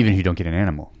get an animal. Even if you don't get an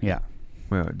animal. Yeah.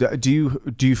 Well, do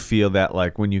you feel that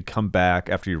like when you come back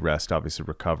after you rest, obviously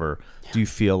recover, do you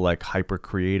feel like hyper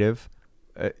creative,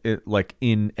 like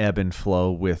in ebb and flow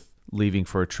with leaving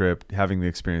for a trip, having the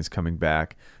experience, coming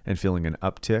back and feeling an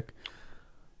uptick?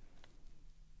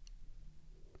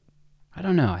 I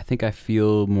don't know. I think I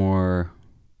feel more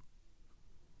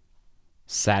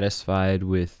satisfied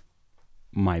with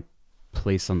my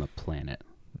place on the planet.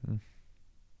 Mm-hmm.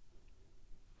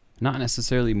 Not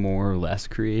necessarily more or less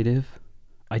creative.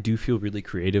 I do feel really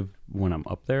creative when I'm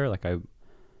up there,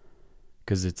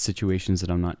 because it's situations that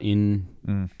I'm not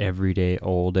in every day,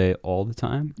 all the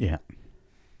time. Yeah.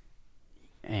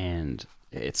 And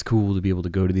it's cool to be able to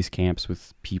go to these camps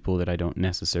with people that I don't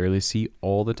necessarily see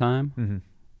all the time. Mm-hmm.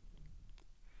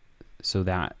 So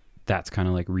that's kind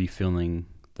of like refilling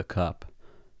the cup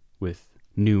with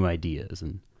new ideas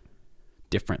and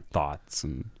different thoughts,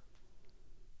 and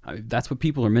that's what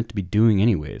people are meant to be doing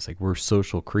anyways. Like, we're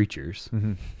social creatures,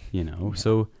 you know?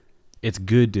 So it's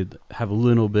good to have a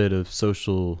little bit of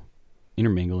social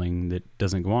intermingling that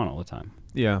doesn't go on all the time.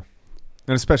 Yeah.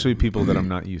 And especially people that I'm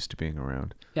not used to being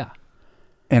around. Yeah.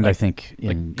 And Like- I think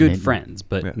Like good friends,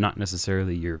 but not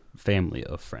necessarily your family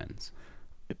of friends.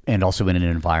 and also in an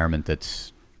environment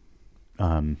that's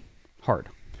Hard.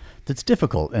 that's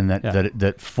difficult, and that Yeah.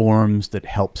 that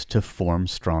helps to form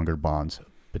stronger bonds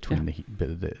between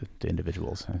the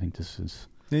individuals. I think this is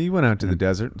Yeah, you went out to the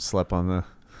desert and slept on the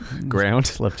ground.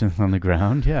 slept on the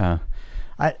ground. Yeah,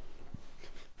 I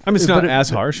mean, it's not But as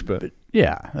harsh, but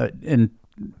yeah, and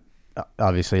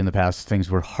obviously in the past things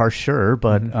were harsher,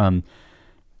 but and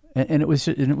it was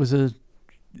a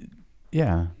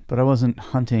yeah, but I wasn't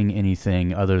hunting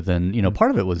anything other than, you know,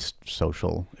 part of it was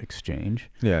social exchange.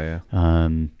 yeah.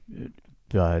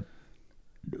 But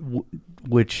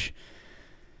which,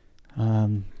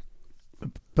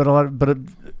 but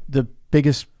the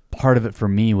biggest part of it for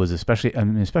me was especially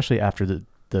after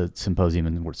the symposium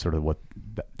and sort of what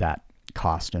that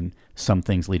cost and some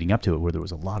things leading up to it, where there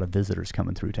was a lot of visitors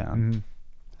coming through town.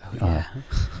 Oh,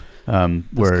 yeah.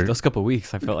 Where those couple of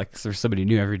weeks, I felt like there's somebody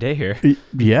new every day here.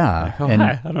 yeah, Oh,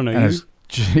 hi, I don't know and you. I was-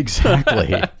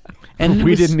 exactly. And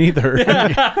We didn't either.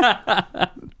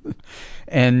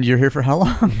 And you're here for how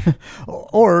long?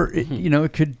 Or you know,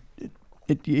 it could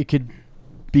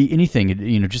be anything.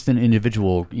 You know, just an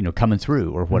individual, you know, coming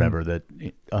through or whatever. That,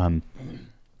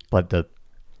 but the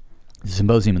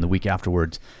symposium and the week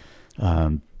afterwards,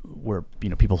 where, you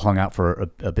know, people hung out for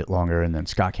a bit longer, and then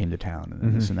Scott came to town, and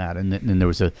then this and that, and then there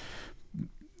was I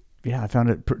found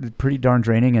it pretty darn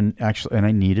draining, and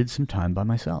I needed some time by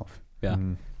myself. Yeah.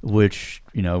 Which,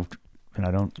 you know, and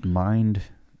I don't mind.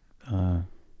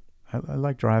 I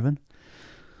like driving,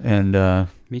 and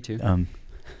Me too.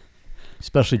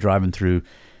 especially driving through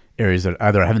areas that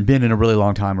either I haven't been in a really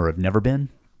long time or have never been,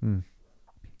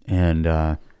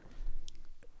 and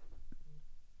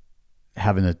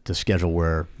having the schedule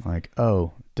where, like,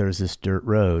 oh, there's this dirt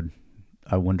road,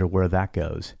 I wonder where that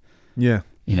goes. Yeah.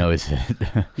 You know, is it?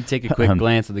 You take a quick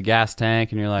glance at the gas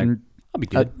tank, and you're like, I'll be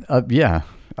good. Yeah,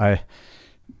 I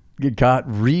got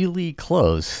really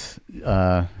close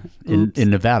in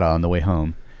Nevada on the way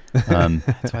home.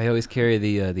 That's why I always carry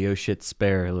the oh shit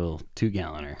spare little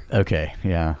 2-galloner. Okay,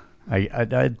 yeah,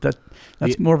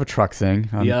 that's more of a truck thing.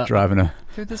 I'm driving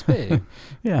They're this big.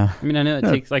 yeah. I mean, I know it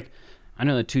takes I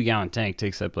know the 2-gallon tank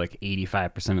takes up like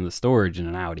 85% of the storage in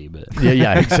an Audi, but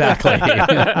Yeah, exactly.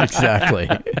 Exactly.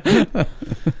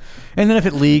 And then if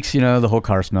it leaks, you know, the whole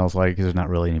car smells like, because there's not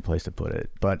really any place to put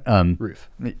it. But roof.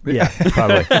 yeah,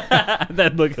 probably.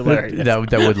 That'd look hilarious. That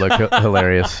would look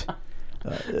hilarious.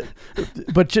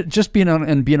 But just being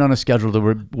on a schedule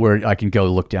where I can go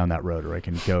look down that road, or I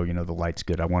can go, you know, the light's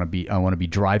good. I want to be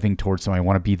driving towards something. I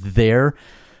want to be there,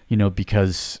 you know,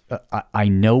 because I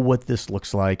know what this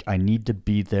looks like. I need to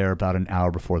be there about an hour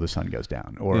before the sun goes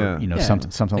down, or you know,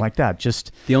 something like that.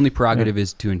 Just the only prerogative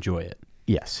is to enjoy it.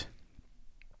 yes,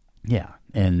 yeah,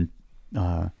 and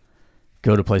go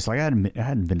to a place like I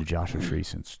hadn't been to Joshua Tree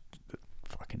since the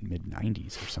fucking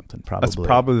mid-90s or something. Probably That's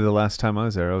probably the last time I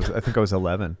was there. I think I was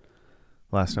 11.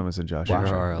 Last time I was in Joshua.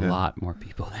 There are a Yeah. lot more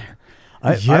people there.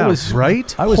 I was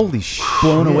right. I was Holy shit.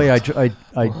 blown away. I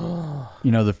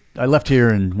you know, I left here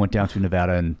and went down to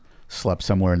Nevada and slept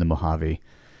somewhere in the Mojave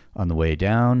on the way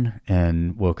down,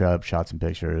 and woke up, shot some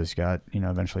pictures,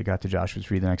 eventually got to Joshua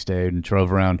Tree the next day and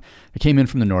drove around. I came in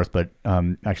from the north, but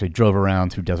actually drove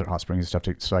around through Desert Hot Springs and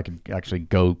stuff so I could actually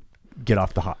go get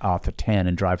off the 10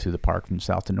 and drive through the park from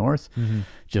south to north,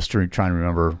 just to try and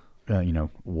remember,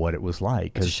 what it was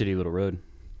like. It's a shitty little road.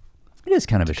 It is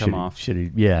kind of a come off.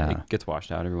 shitty, yeah. It gets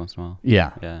washed out every once in a while.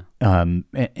 Yeah. Yeah.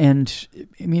 And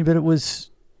I mean, but it was,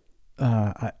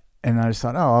 and I just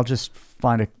thought, I'll just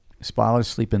find a spot. I'll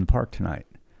just sleep in the park tonight.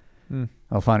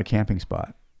 I'll find a camping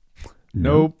spot.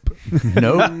 Nope.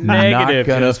 Nope. Negative, not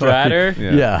gonna Ghost Rider.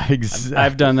 Yeah, exactly.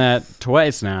 I've done that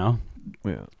twice now.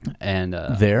 Yeah. And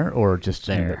there or just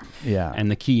there. Yeah. And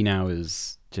the key now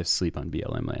is just sleep on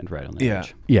BLM land right on the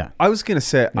edge. Yeah. I was gonna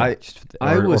say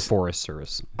Or Forest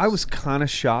Service. I was kind of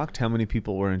shocked how many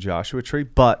people were in Joshua Tree,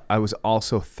 but I was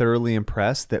also thoroughly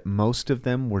impressed that most of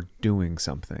them were doing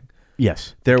something.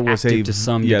 Yes. There was Active to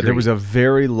some there degree. was a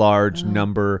very large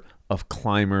number of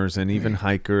climbers and even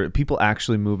people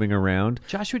actually moving around.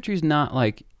 Joshua Tree's not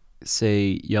like,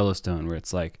 say, Yellowstone, where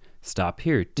it's like, stop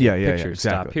here, take pictures,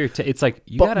 stop exactly. here. It's like,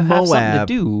 you got to have something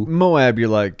to do. Moab, you're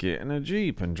like, get in a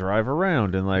Jeep and drive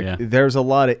around. And there's a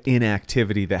lot of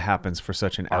inactivity that happens for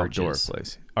such an outdoor Arches.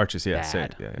 place. Arches, yeah.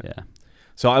 Bad. Yeah.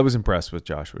 So I was impressed with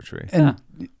Joshua Tree. And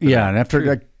and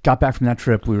after I got back from that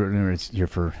trip, we were here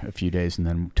for a few days and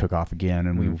then took off again,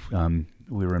 and we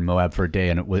were in Moab for a day,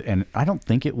 and I don't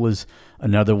think it was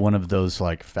another one of those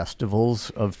like festivals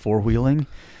of four-wheeling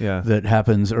that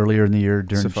happens earlier in the year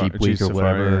during Jeep Week or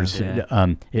whatever.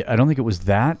 I don't think it was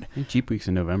that. I think Jeep Week's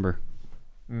in November.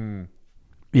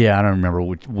 Yeah, I don't remember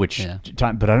which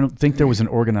time, but I don't think there was an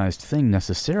organized thing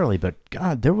necessarily. But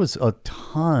God, there was a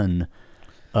ton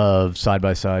of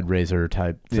side-by-side RZR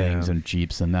type things and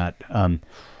Jeeps and that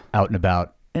out and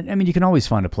about. And I mean, you can always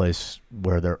find a place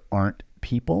where there aren't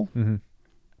people. And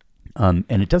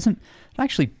it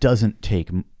actually doesn't take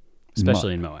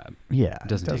especially in Moab. Yeah, it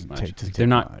doesn't take much. They're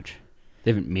not much.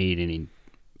 They haven't made any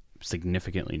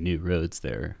significantly new roads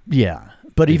there. Yeah,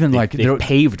 but they've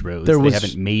paved roads. They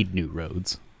haven't made new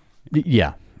roads.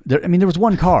 Yeah, there was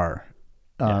one car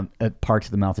parked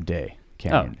at the mouth of Day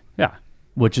Canyon. Oh, yeah,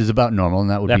 which is about normal, and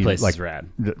that would be place like is rad.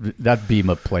 That'd be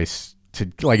my place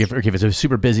to like if it's a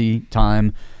super busy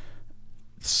time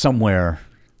somewhere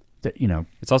that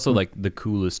It's also like the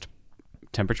coolest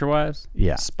temperature-wise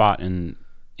spot in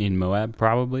Moab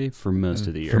probably for most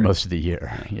of the year. For most of the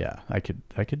year, I could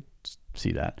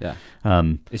see that. Yeah,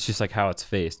 it's just like how it's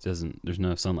faced. There's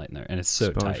no sunlight in there, and it's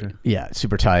so tight. Yeah,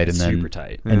 super tight, and then super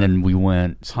tight. And then we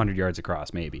went 100 yards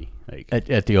across, maybe like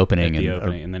at the opening,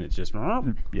 and then it's just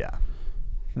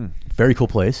very cool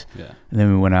place. Yeah, and then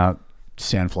we went out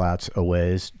Sand Flats a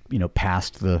ways,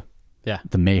 past the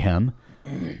mayhem.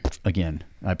 Again,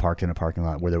 I parked in a parking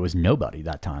lot where there was nobody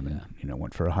that time, and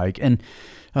went for a hike, and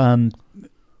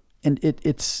it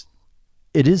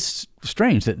is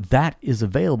strange that is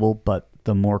available, but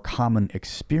the more common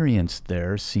experience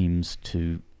there seems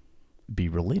to be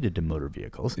related to motor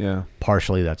vehicles. Yeah,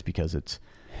 partially that's because it's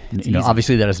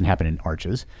obviously that doesn't happen in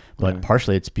Arches, but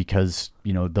partially it's because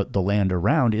the land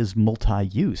around is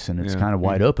multi-use and it's kind of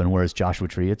wide open, whereas Joshua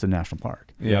Tree, it's a national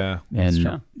park. Yeah,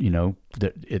 and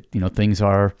things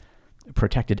are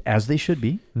protected as they should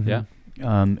be. Yeah,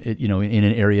 in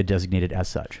an area designated as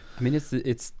such. I mean, it's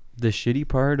the shitty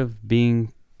part of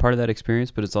being part of that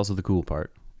experience, but it's also the cool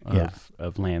part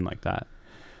of land like that.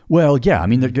 Well, yeah, I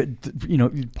mean,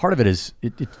 part of it is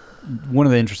one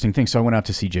of the interesting things. So I went out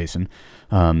to see Jason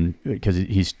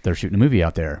because they're shooting a movie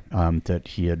out there that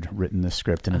he had written this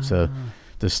script, and it's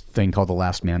this thing called The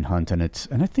Last Man Hunt, and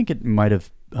I think it might have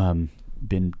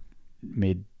been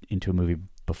made into a movie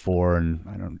before, and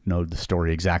I don't know the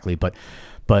story exactly, but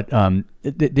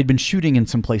they'd been shooting in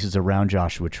some places around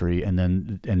Joshua Tree, and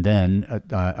then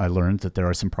I learned that there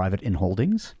are some private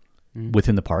inholdings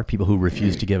within the park, people who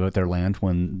refuse to give out their land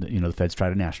when the feds try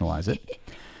to nationalize it.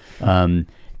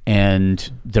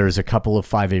 And there's a couple of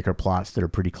 5-acre plots that are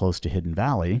pretty close to Hidden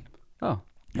Valley.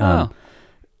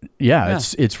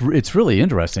 It's really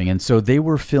interesting, and so they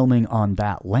were filming on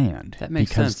that land. That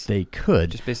makes because sense. They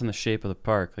could, just based on the shape of the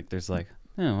park. Like there's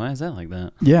why is that like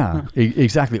that? Yeah,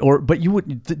 exactly. But you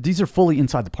would. These are fully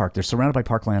inside the park. They're surrounded by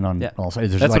parkland on all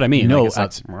sides. That's what I mean. No,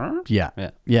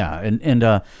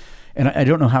 and I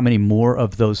don't know how many more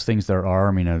of those things there are.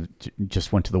 I mean, I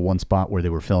just went to the one spot where they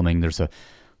were filming. There's a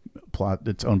plot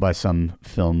that's owned by some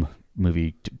film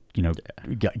movie,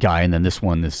 guy, and then this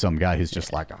one is some guy who's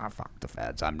just like, fuck the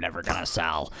feds, I'm never gonna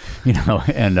sell,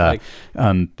 and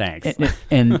thanks.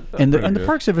 And the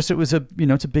Park Service, it was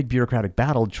it's a big bureaucratic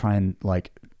battle to try and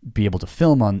like be able to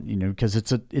film on, because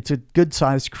it's a good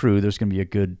sized crew. There's gonna be a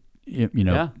good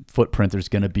footprint. There's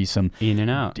gonna be some in and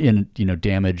out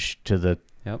damage to the.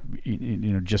 Yep.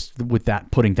 Just with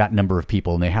that, putting that number of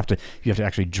people, and you have to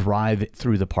actually drive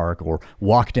through the park or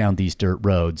walk down these dirt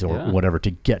roads or whatever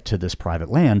to get to this private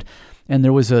land. And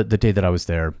there was the day that I was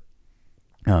there,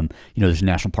 there's a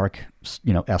national park,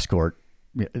 escort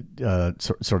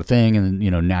sort of thing, and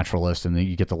naturalist, and then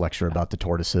you get the lecture about the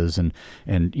tortoises and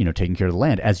taking care of the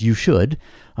land, as you should.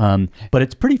 But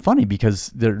it's pretty funny because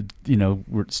they're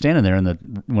we're standing there,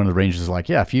 and one of the rangers is like,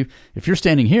 yeah, if you're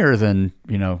standing here, then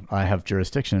I have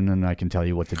jurisdiction and I can tell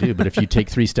you what to do. But if you take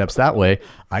 3 steps that way,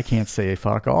 I can't say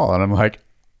fuck all. And I'm like,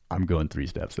 I'm going 3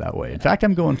 steps that way. In fact,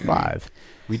 I'm going 5.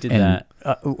 We did that.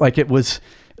 Like it was.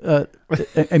 I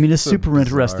mean, a super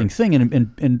interesting thing,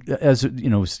 and as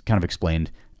was kind of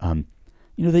explained,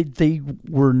 they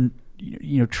were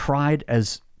tried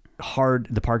as hard.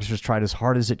 The Park Service tried as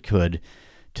hard as it could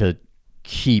to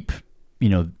keep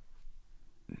and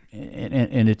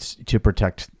it's to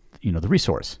protect the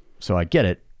resource. So I get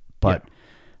it, but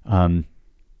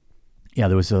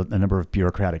there was a number of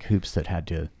bureaucratic hoops that had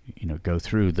to go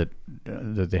through that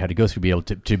they had to go through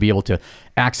to be able to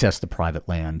access the private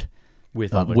land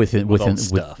with within all the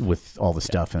stuff. with all the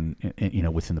stuff and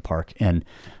within the park, and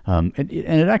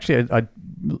it actually I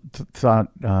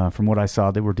thought from what I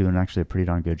saw they were doing actually a pretty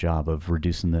darn good job of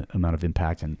reducing the amount of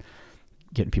impact and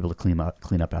getting people to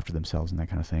clean up after themselves and that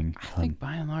kind of thing. I think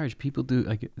by and large people do,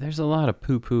 like, there's a lot of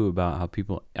poo-poo about how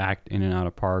people act in and out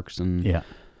of parks and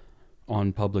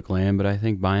on public land, but I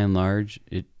think by and large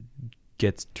it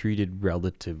gets treated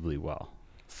relatively well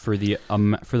for the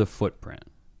footprint.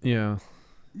 Yeah.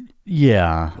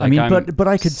 Yeah, Like but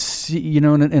I could see,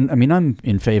 and I mean, I'm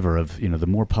in favor of, the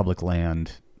more public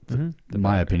land, in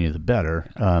my opinion, the better.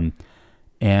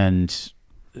 And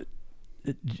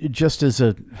just as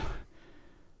a,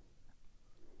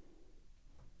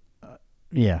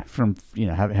 from,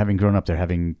 having grown up there,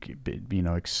 having,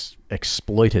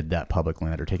 exploited that public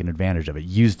land or taken advantage of it,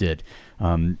 used it,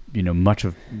 for much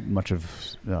of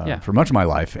my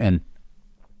life.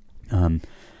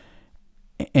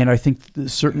 And I think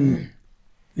certain,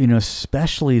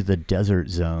 especially the desert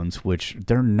zones, which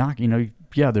they're not,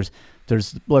 there's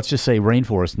let's just say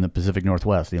rainforest in the Pacific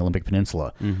Northwest, the Olympic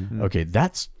Peninsula. Mm-hmm. Okay,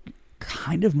 that's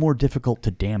kind of more difficult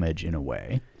to damage in a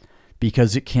way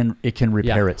because it can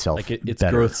repair itself. Like its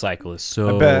better. growth cycle is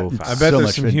so I bet fast.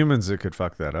 there's some humans that could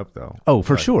fuck that up though. Oh,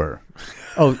 for sure.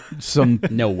 Oh,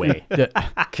 No way.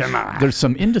 Come on. There's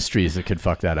some industries that could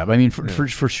fuck that up. I mean, for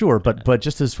sure. But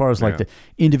just as far as like the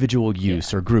individual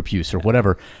use or group use or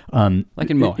whatever, like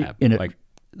in Moab,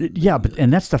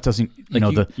 and that stuff doesn't.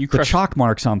 Like the chalk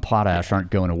marks on potash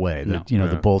aren't going away.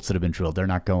 The bolts that have been drilled, they're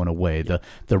not going away. The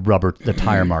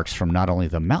tire marks from not only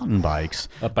the mountain bikes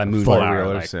up by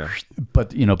Moonflower,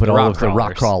 but all of the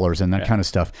rock crawlers and that kind of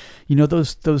stuff.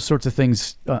 Those sorts of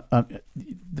things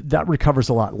that recovers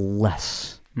a lot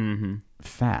less.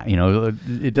 Fat,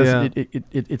 it does.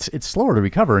 It's slower to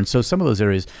recover, and so some of those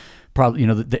areas, probably,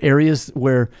 the areas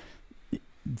where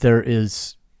there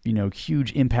is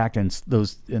huge impact and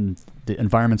the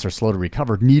environments are slow to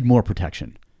recover need more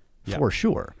protection, for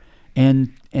sure,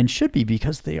 and should be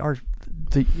because they are.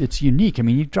 It's unique. I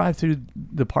mean, you drive through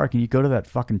the park and you go to that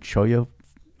fucking cholla,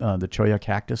 the cholla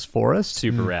cactus forest.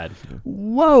 Super rad.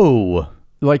 Whoa.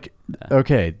 Like,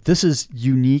 okay, this is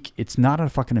unique. It's not a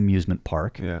fucking amusement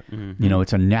park. Yeah. Mm-hmm.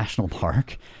 It's a national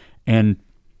park, and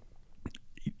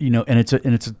and it's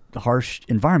a harsh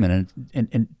environment,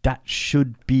 and that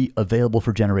should be available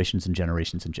for generations and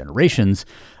generations and generations,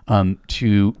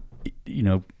 to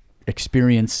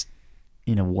experience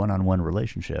one-on-one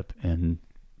relationship, and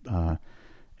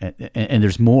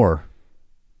there's more,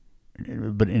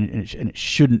 but it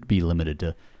shouldn't be limited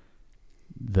to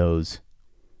those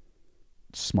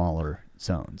smaller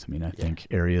zones. I mean, I think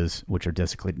areas which are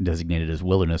designated as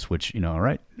wilderness, which, all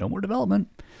right, no more development.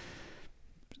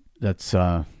 That's,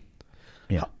 How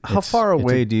far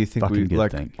away do you think we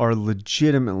are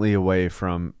legitimately away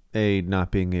from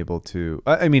not being able to,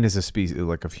 I mean, as a species,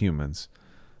 like of humans,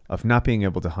 of not being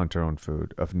able to hunt our own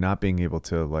food, of not being able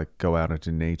to like go out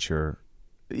into nature,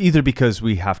 either because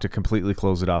we have to completely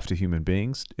close it off to human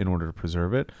beings in order to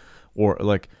preserve it, or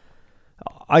like,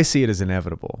 I see it as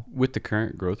inevitable with the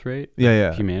current growth rate.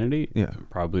 Of humanity.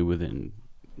 Probably within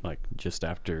like just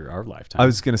after our lifetime. I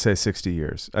was going to say 60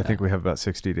 years. I think we have about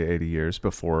 60 to 80 years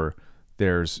before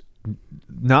there's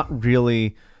not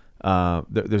really.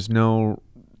 There's no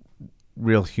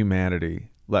real humanity.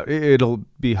 It'll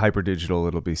be hyper digital.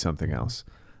 It'll be something else,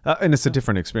 and it's a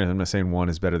different experience. I'm not saying one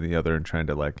is better than the other and trying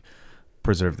to like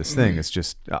preserve this thing. It's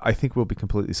just I think we'll be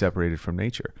completely separated from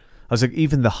nature. I was like,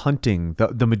 even the hunting,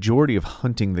 the majority of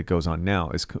hunting that goes on now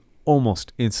is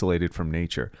almost insulated from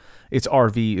nature. It's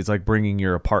RV. It's like bringing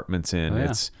your apartments in.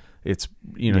 It's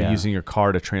using your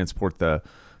car to transport the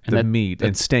meat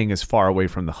and staying as far away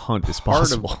from the hunt as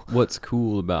possible. Part of what's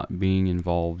cool about being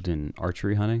involved in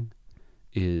archery hunting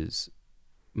is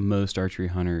most archery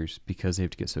hunters, because they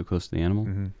have to get so close to the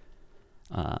animal,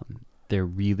 they're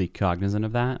really cognizant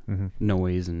of that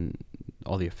noise and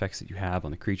all the effects that you have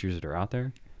on the creatures that are out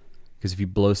there. Because if you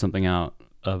blow something out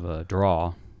of a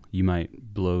draw, you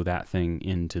might blow that thing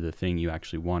into the thing you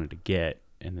actually wanted to get,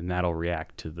 and then that'll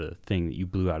react to the thing that you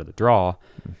blew out of the draw,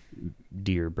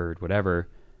 deer, bird, whatever,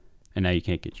 and now you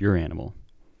can't get your animal.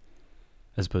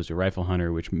 As opposed to a rifle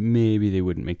hunter, which maybe they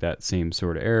wouldn't make that same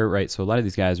sort of error, right? So a lot of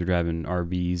these guys are driving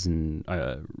RVs and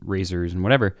razors and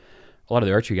whatever. A lot of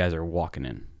the archery guys are walking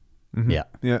in.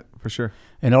 Yeah, for sure.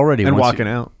 And already and walking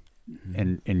out,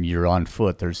 and you're on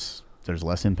foot. There's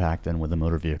less impact than with a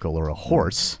motor vehicle or a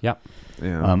horse. Yep.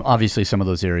 Yeah. Obviously, some of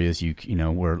those areas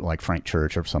where like Frank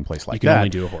Church or someplace like that, you can only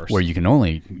do a horse, where you can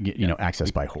only get,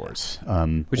 access by horse,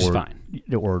 which is fine.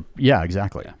 Or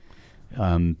exactly.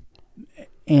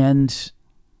 And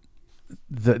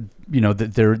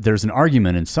there's an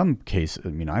argument in some cases. I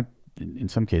mean, in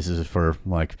some cases for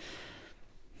like,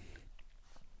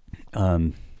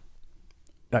 a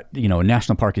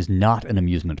national park is not an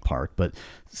amusement park, but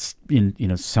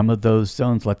in some of those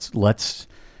zones, let's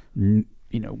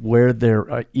where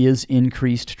there is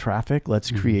increased traffic,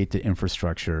 let's create the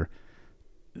infrastructure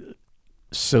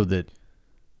so that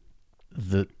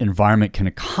the environment can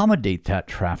accommodate that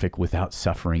traffic without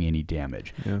suffering any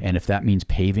damage. Yeah. And if that means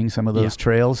paving some of those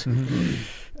trails,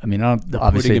 I mean,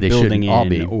 obviously they shouldn't all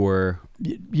be.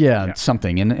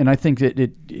 Something. And I think that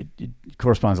it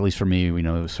corresponds, at least for me, it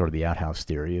was sort of the outhouse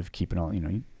theory of keeping all,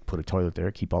 you put a toilet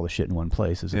there, keep all the shit in one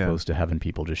place, as opposed to having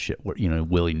people just shit,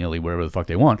 willy-nilly wherever the fuck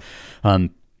they want.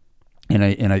 And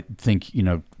I think,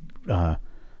 there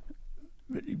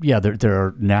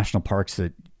are national parks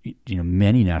that,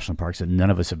 many national parks that none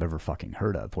of us have ever fucking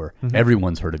heard of, where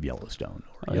everyone's heard of Yellowstone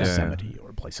or Yosemite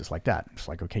or places like that. It's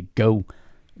like, okay, go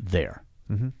there,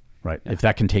 right? Yeah. If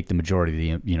that can take the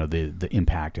majority of the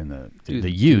impact and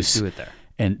the use, do it there.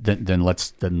 And then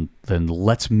let's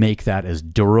make that as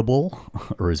durable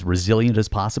or as resilient as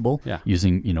possible,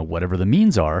 using whatever the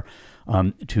means are,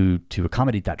 to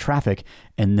accommodate that traffic,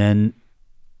 and then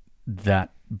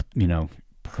that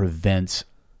prevents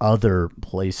other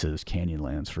places,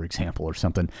 Canyonlands, for example, or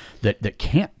something that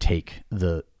can't take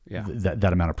that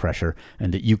amount of pressure,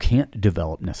 and that you can't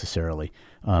develop necessarily.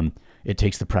 It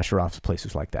takes the pressure off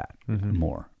places like that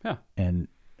more. Yeah. And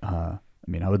I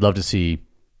would love to see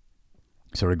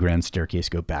sort of Grand Staircase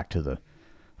go back to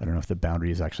I don't know if the boundary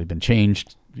has actually been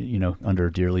changed, under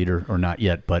Deer Leader or not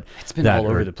yet, but it's been all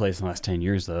over the place in the last 10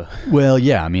 years, though. Well,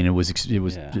 yeah, I mean, it was a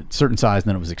certain size, and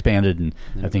then it was expanded, and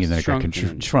I think then it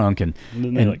got shrunk, and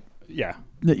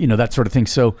that sort of thing.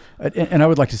 So, and I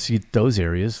would like to see those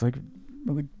areas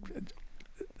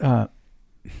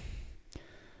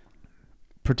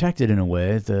protected in a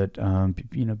way that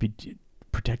be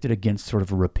protected against sort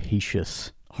of a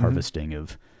rapacious harvesting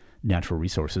of natural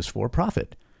resources for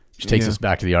profit. Which takes us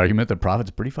back to the argument that profit's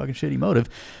a pretty fucking shitty motive,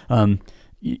 and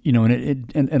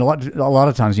a lot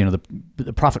of times,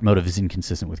 the profit motive is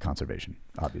inconsistent with conservation,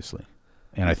 obviously,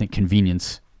 and I think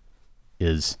convenience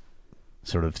is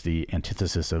sort of the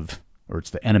antithesis or it's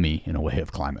the enemy in a way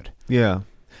of climate. Yeah,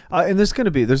 and there's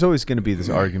always going to be this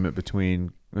argument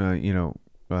between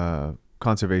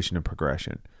conservation and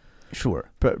progression.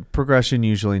 Sure. But progression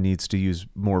usually needs to use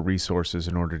more resources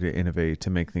in order to innovate, to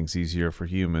make things easier for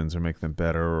humans or make them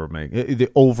better, or make the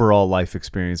overall life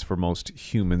experience for most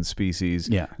human species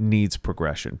needs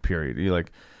progression, period. You're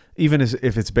like, even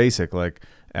if it's basic, like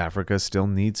Africa still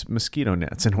needs mosquito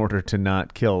nets in order to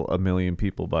not kill 1 million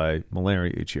people by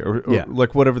malaria each year, or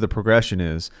like whatever the progression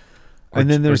is. And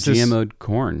then there's GMO'd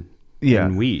corn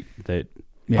and wheat that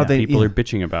people are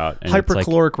bitching about. And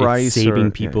hyperchloric rice. It's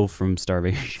saving people from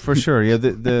starvation. For sure. Yeah.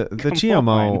 The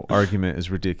GMO argument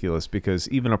is ridiculous, because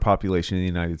even our population in the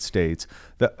United States,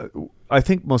 I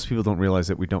think most people don't realize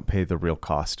that we don't pay the real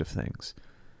cost of things.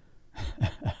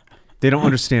 They don't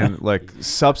understand like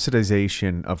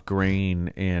subsidization of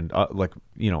grain and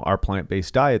our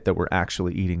plant-based diet that we're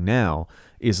actually eating now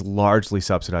is largely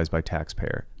subsidized by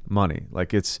taxpayer money.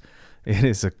 Like it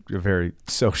is a very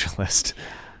socialist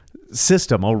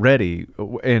system already,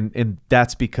 and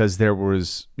that's because there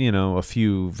was a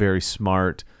few very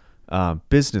smart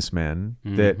businessmen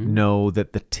that know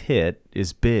that the tit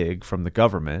is big from the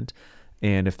government,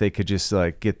 and if they could just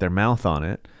get their mouth on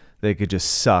it, they could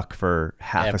just suck for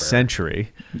half a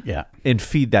century and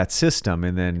feed that system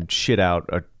and then shit out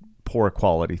a poor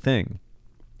quality thing.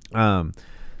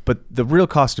 But the real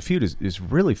cost of food is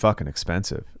really fucking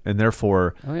expensive. And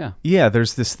therefore,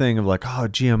 there's this thing of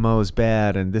GMO is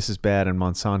bad and this is bad and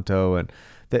Monsanto. And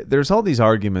there's all these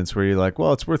arguments where you're like,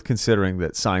 well, it's worth considering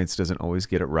that science doesn't always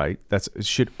get it right. It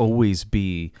should always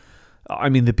be. I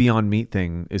mean, the Beyond Meat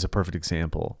thing is a perfect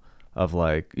example of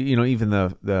even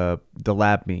the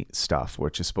lab meat stuff,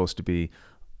 which is supposed to be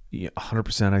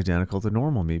 100% identical to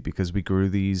normal meat because we grew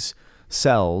these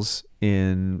cells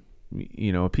in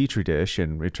a petri dish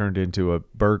and it turned into a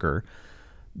burger.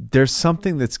 There's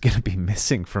something that's going to be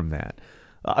missing from that.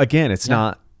 Again, it's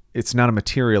not a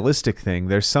materialistic thing.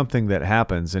 There's something that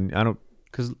happens, and I don't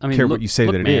care what you say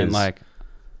that it is. Like,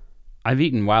 I've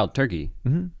eaten wild turkey.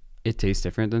 It tastes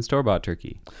different than store-bought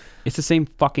turkey. It's the same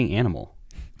fucking animal.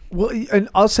 Well, and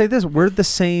I'll say this: we're the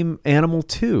same animal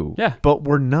too. Yeah. But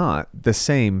we're not the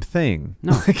same thing.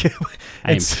 No.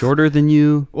 I am shorter than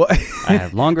you. Well, I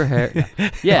have longer hair.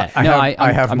 Yeah.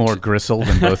 I have more gristle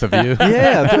than both of you.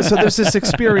 yeah. So there's this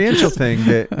experiential thing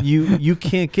that you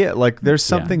can't get. Like, there's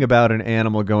something about an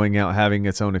animal going out, having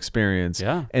its own experience,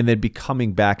 and then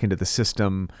becoming back into the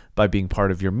system by being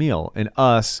part of your meal, and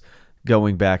us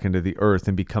going back into the earth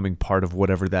and becoming part of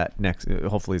whatever that next,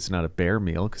 hopefully it's not a bear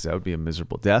meal, because that would be a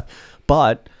miserable death.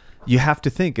 But you have to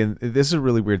think, and this is a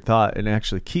really weird thought, and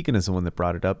actually Keegan is the one that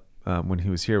brought it up when he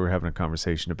was here. We were having a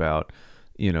conversation about,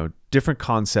 different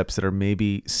concepts that are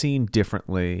maybe seen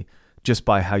differently just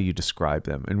by how you describe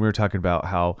them. And we were talking about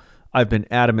how I've been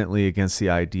adamantly against the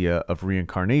idea of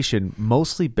reincarnation,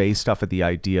 mostly based off of the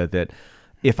idea that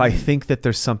if I think that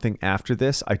there's something after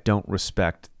this, I don't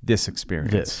respect this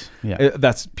experience.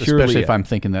 That's purely especially if I'm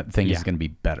thinking that thing is going to be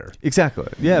better. Exactly.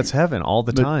 Yeah, it's heaven all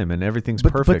the time, and everything's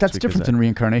perfect. But that's different than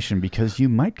reincarnation, because you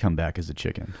might come back as a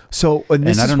chicken. So, and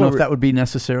I don't know if that would be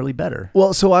necessarily better.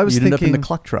 Well, so I was You'd thinking, end up in the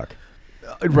cluck truck.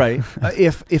 Right.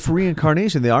 If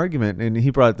reincarnation, the argument, and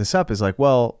he brought this up, is like,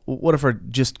 well, what if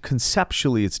just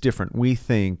conceptually it's different? We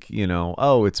think,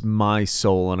 it's my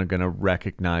soul and I'm going to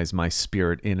recognize my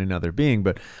spirit in another being.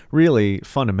 But really,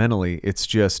 fundamentally, it's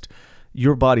just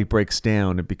your body breaks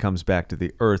down, it becomes back to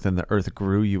the earth, and the earth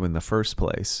grew you in the first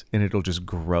place, and it'll just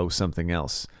grow something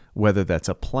else, whether that's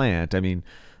a plant. I mean,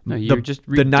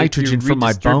 the nitrogen from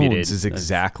my bones is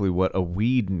exactly what a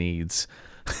weed needs.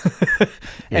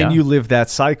 And you live that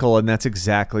cycle, and that's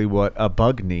exactly what a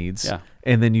bug needs.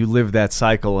 And then you live that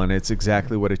cycle, and it's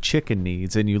exactly what a chicken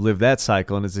needs, and you live that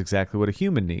cycle, and it's exactly what a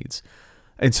human needs.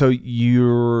 And so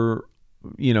you're,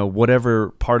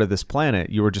 whatever part of this planet,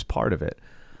 you were just part of it,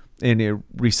 and it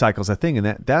recycles a thing.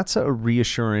 And that's a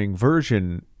reassuring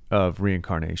version of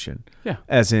reincarnation.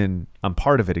 As in, I'm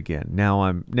part of it again.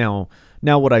 Now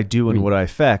what I do and what I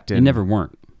affect. And you never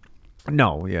weren't.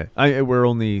 No, we're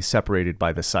only separated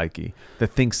by the psyche that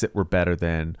thinks that we're better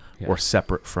than or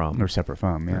separate from.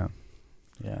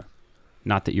 Yeah.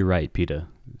 Not that you're right, PETA.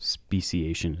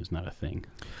 Speciation is not a thing.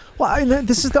 Well,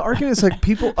 this is the argument. It's like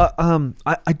people,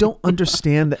 I don't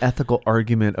understand the ethical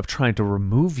argument of trying to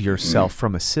remove yourself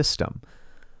from a system.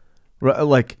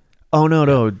 Like, oh,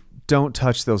 no, don't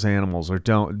touch those animals, or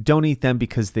don't eat them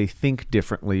because they think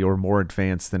differently or more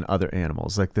advanced than other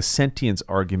animals. Like, the sentience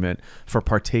argument for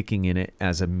partaking in it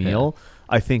as a meal,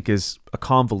 I think, is a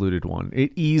convoluted one.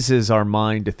 It eases our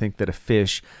mind to think that a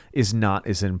fish is not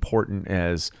as important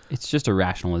as... It's just a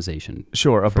rationalization.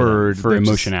 Sure, a bird. For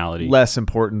emotionality. Less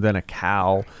important than a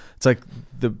cow. It's like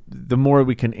the more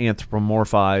we can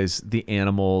anthropomorphize the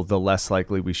animal, the less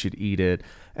likely we should eat it.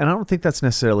 And I don't think that's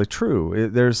necessarily true.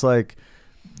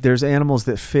 There's animals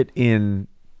that fit in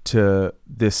to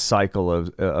this cycle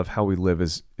of how we live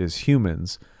as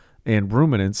humans, and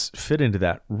ruminants fit into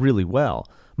that really well,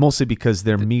 mostly because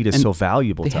their meat is so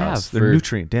valuable to us. They're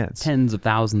nutrient dense. Tens of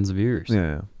thousands of years.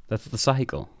 Yeah. That's the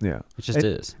cycle. Yeah. It just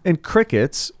is. And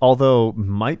crickets, although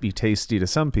might be tasty to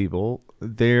some people,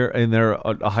 they're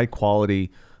a high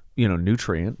quality,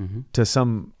 nutrient to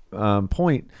some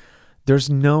point. There's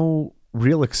no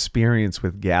real experience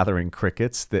with gathering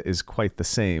crickets that is quite the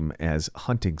same as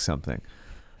hunting something.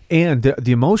 And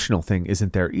the emotional thing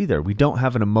isn't there either. We don't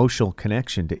have an emotional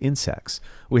connection to insects.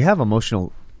 We have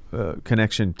emotional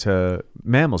connection to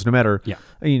mammals, no matter,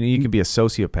 you can be a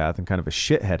sociopath and kind of a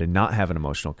shithead and not have an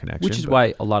emotional connection. Which is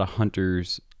why a lot of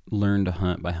hunters learn to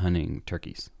hunt by hunting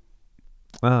turkeys.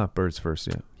 Birds first,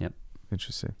 yeah. Yep.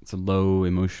 Interesting. It's a low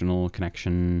emotional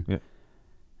connection.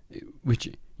 Yeah. Which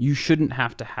you shouldn't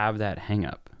have to have that hang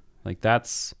up. Like,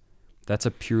 that's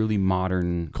a purely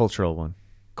modern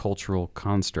cultural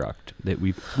construct that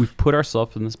we've put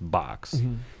ourselves in this box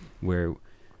where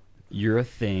you're a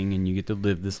thing and you get to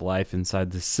live this life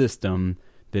inside the system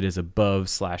that is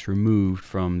above/removed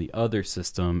from the other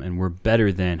system, and we're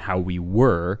better than how we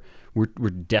were. We're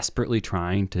desperately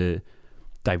trying to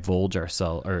divulge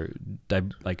ourselves, or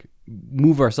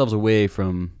move ourselves away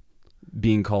from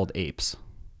being called apes.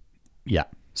 Yeah.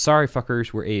 Sorry,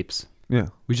 fuckers, we're apes. Yeah.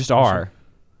 We just are.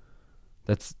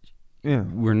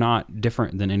 We're not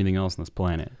different than anything else on this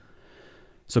planet.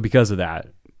 So because of that,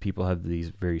 people have these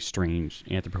very strange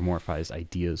anthropomorphized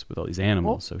ideas with all these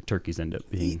animals. So turkeys end up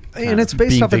being... And it's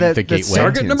based off of that gateway.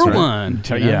 Target number one.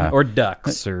 Yeah. Or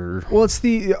ducks or... Well, it's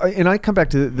and I come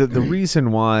back to the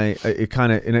reason why it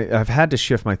kind of... And I've had to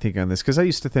shift my thinking on this, because I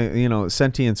used to think,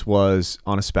 sentience was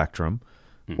on a spectrum,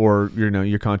 or,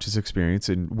 your conscious experience,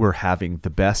 and we're having the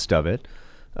best of it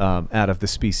out of the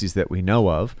species that we know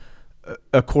of.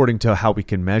 according to how we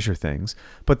can measure things.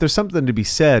 But there's something to be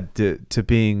said to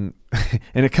being,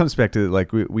 and it comes back to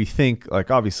like we think like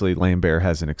obviously Lambert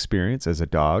has an experience as a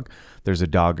dog. There's a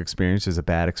dog experience, there's a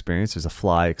bat experience, there's a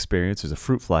fly experience, there's a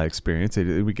fruit fly experience.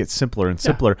 We get simpler and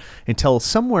simpler until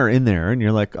somewhere in there, and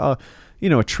you're like, oh,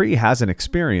 a tree has an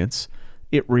experience.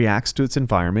 It reacts to its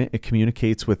environment. It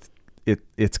communicates with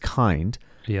its kind.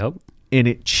 Yep. And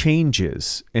it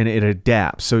changes and it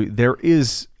adapts. So there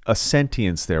is a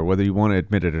sentience there, whether you want to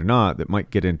admit it or not, that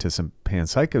might get into some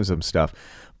panpsychism stuff.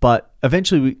 But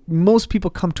eventually, most people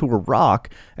come to a rock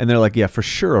and they're like, yeah, for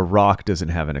sure, a rock doesn't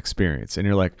have an experience. And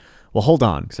you're like, well, hold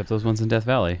on. Except those ones in Death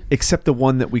Valley. Except the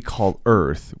one that we call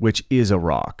Earth, which is a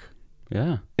rock.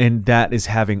 Yeah. And that is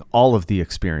having all of the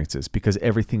experiences because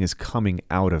everything is coming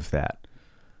out of that.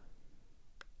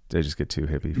 Did I just get too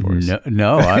hippie for us?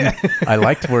 No, I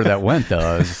liked where that went, though.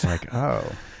 I was just like, oh,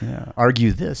 yeah.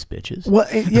 Argue this, bitches. Well,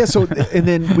 yeah. So, and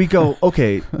then we go,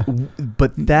 okay,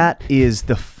 but that is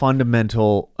the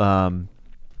fundamental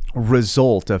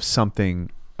result of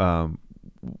something,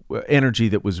 energy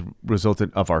that was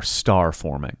resultant of our star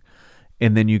forming.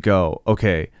 And then you go,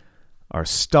 okay, our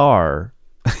star,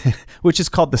 which is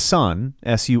called the sun,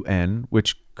 S-U-N,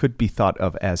 which could be thought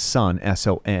of as sun,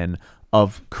 S-O-N,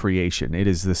 of creation. It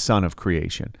is the son of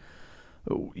creation.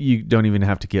 You don't even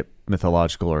have to get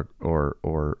mythological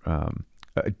or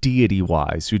deity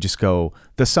wise. You just go,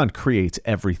 the sun creates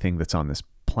everything that's on this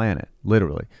planet,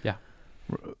 literally. Yeah.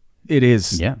 It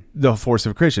is the force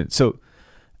of creation. So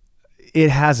it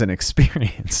has an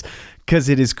experience because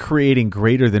it is creating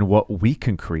greater than what we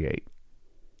can create.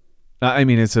 I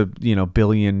mean, it's a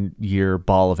billion year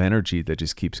ball of energy that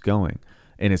just keeps going.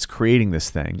 And it's creating this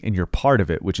thing, and you're part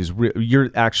of it, which is you're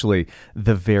actually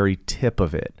the very tip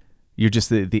of it. You're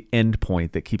just the end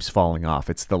point that keeps falling off.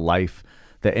 It's the life,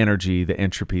 the energy, the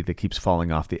entropy that keeps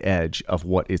falling off the edge of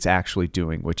what it's actually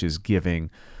doing, which is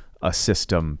giving a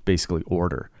system basically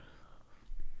order.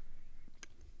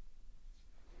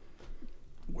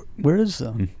 Where does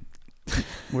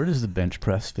the bench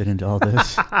press fit into all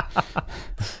this?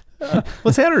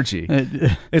 What's energy?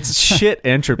 It's shit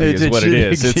entropy is what it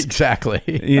is. It's, exactly.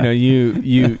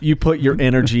 You put your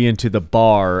energy into the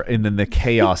bar, and then the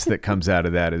chaos that comes out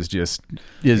of that is just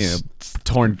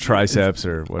torn triceps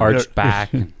or whatever. Arched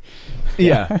back.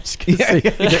 Yeah.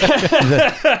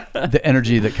 The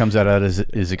energy that comes out of it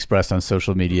is expressed on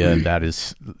social media, and that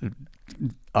is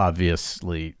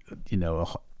obviously, a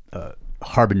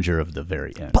harbinger of the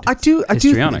very end. But I do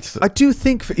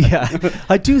think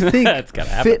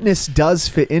fitness does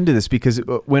fit into this because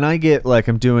when I get like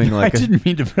I'm doing like I didn't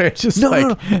mean to just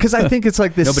no because I think it's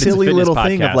like this silly little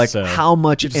thing of like so how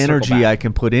much energy I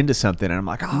can put into something, and I'm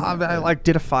like, I like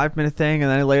did a 5-minute thing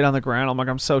and then I laid on the ground. I'm like,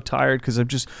 I'm so tired because I'm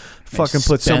just fucking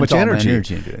put so much energy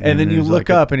into it. And then you look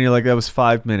up and you're like, that was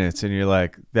 5 minutes, and you're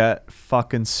like, that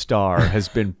fucking star has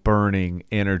been burning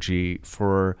energy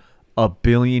for a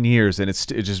billion years, and it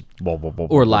just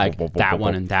or like that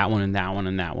one and that one and that one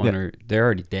and that one, or they're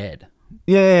already dead.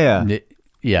 Yeah.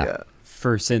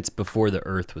 Since before the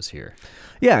Earth was here.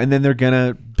 Yeah, and then they're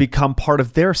gonna become part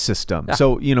of their system. Yeah.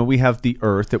 So we have the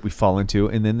Earth that we fall into,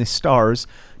 and then the stars,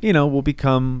 will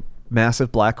become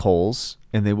massive black holes,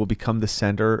 and they will become the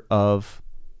center of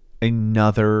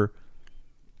another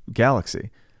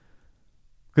galaxy.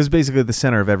 Because basically the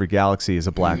center of every galaxy is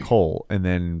a black hole, and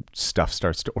then stuff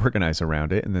starts to organize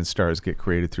around it, and then stars get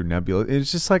created through nebula.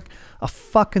 It's just like a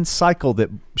fucking cycle that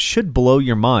should blow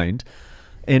your mind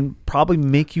and probably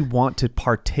make you want to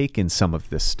partake in some of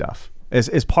this stuff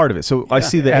as part of it. So I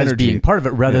see the energy being part of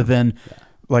it rather than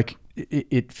like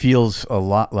it feels a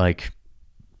lot like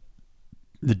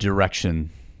the direction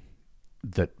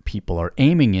that people are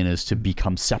aiming in is to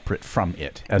become separate from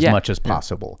it as much as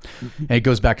possible. And it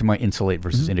goes back to my insulate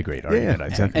versus integrate argument. I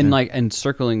think. And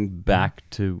circling back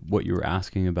to what you were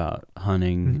asking about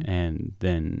hunting and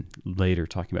then later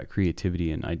talking about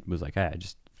creativity, and I was like, I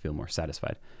just feel more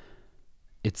satisfied.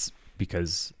 It's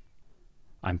because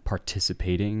I'm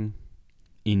participating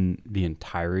in the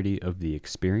entirety of the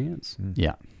experience.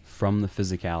 Yeah. From the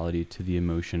physicality to the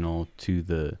emotional to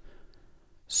the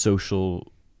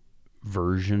social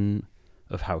version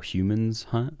of how humans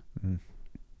hunt,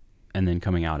 and then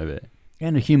coming out of it,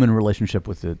 and a human relationship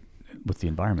with the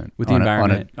environment,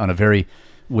 on a very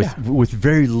with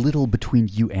very little between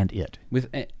you and it,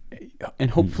 and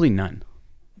hopefully none,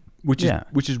 which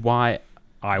is why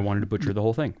I wanted to butcher the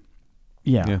whole thing.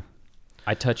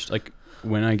 I touched, like,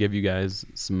 when I give you guys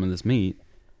some of this meat,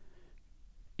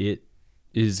 it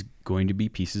is going to be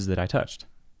pieces that I touched.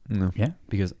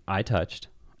 Because I touched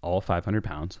all 500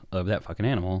 pounds of that fucking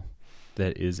animal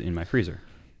that is in my freezer.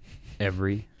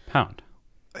 Every pound.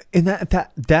 And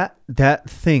that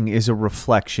thing is a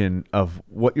reflection of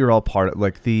what you're all part of.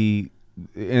 Like and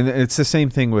it's the same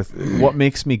thing with what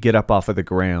makes me get up off of the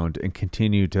ground and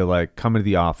continue to like come into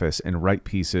the office and write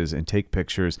pieces and take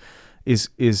pictures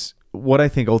is what I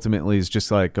think ultimately is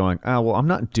just like going, well, I'm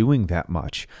not doing that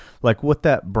much. Like what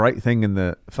that bright thing in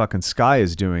the fucking sky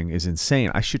is doing is insane.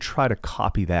 I should try to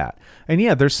copy that. And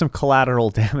yeah, there's some collateral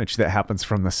damage that happens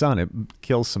from the sun. It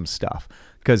kills some stuff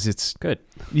because it's Good.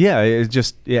 Yeah,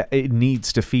 it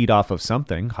needs to feed off of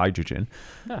something, hydrogen,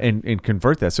 and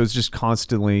convert that. So it's just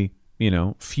constantly,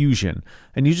 fusion.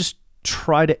 And you just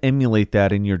try to emulate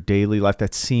that in your daily life.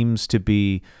 That seems to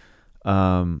be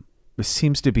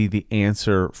the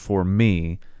answer for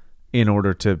me in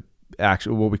order to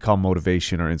actually what we call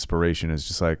motivation or inspiration is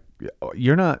just like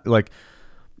you're not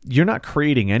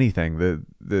creating anything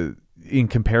the in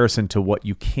comparison to what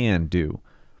you can do.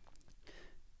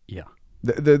 Yeah.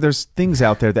 There's things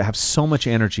out there that have so much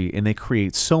energy and they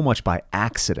create so much by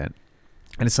accident.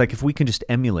 And it's like if we can just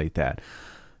emulate that,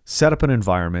 set up an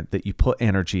environment that you put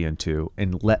energy into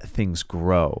and let things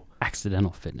grow.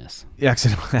 Accidental fitness.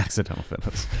 Accidental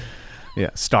fitness. Yeah,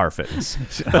 star fitness.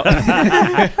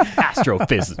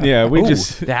 Astrophysics. Yeah, the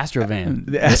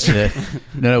Astrovan.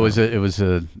 No, it was a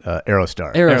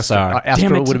Aerostar. Aerostar. Astro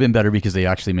Damn it. would have been better because they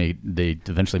eventually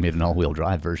made an all-wheel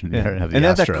drive version of the And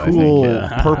that Astro. cool I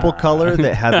think. purple color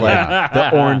that had like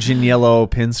the orange and yellow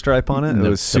pinstripe on it. It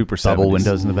was super bubble 70s.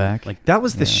 windows in the back. Like That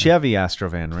was the Chevy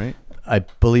Astrovan, right? I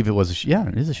believe it was.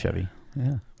 It is a Chevy.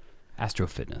 Yeah.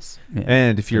 Astrofitness. Yeah.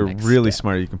 And if you're next really step.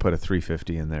 smart, you can put a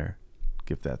 350 in there.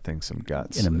 Give that thing some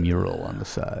guts. In a mural on the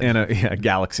side. And a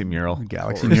Galaxy mural.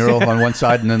 Galaxy mural on one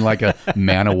side, and then like a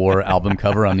Man of War album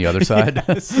cover on the other side.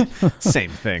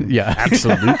 Same thing. Yeah,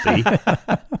 Absolutely.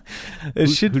 It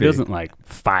should Who be. doesn't like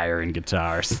fire and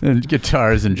guitars? and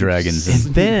guitars and dragons and,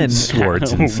 And then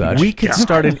swords and such. we could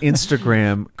start an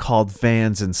Instagram called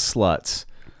Vans and Sluts.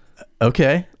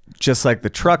 Okay. Just like the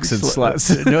trucks and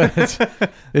sluts. No,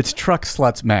 it's Truck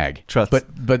Sluts Mag. Trucks. But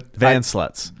Van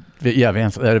sluts. Yeah,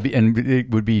 Vans. That'd be, and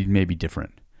it would be maybe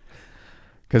different.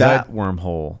 That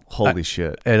wormhole. Holy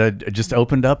shit. And I just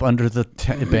opened up under the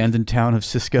abandoned town of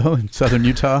Cisco in southern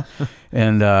Utah,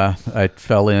 and I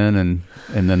fell in, and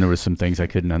then there was some things I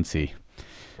couldn't unsee.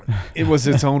 It was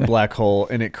its own black hole,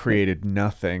 and it created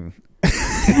nothing.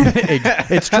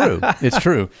 It's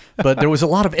true. But there was a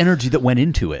lot of energy that went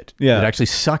into it. Yeah. It actually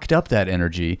sucked up that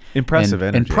energy. Impressive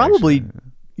and energy, probably,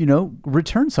 actually.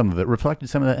 returned some of it, reflected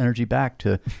some of that energy back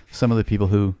to some of the people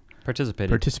who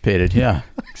Participated. Yeah,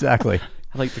 exactly.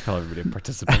 I like to call everybody a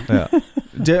participant.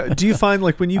 Yeah. Do you find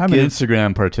like when you I'm an give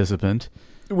Instagram participant.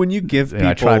 when you give people And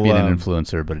I tried being an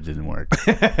influencer, but it didn't work.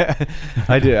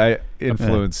 I did. I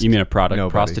influenced. You mean a product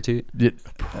nobody. prostitute?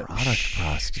 Product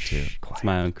prostitute? It's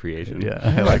my own creation. Yeah,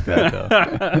 I like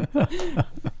that though.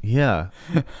 Yeah.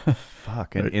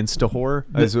 Fuck, an insta whore.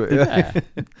 Yeah.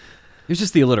 It was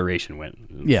just the alliteration went.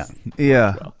 Yeah.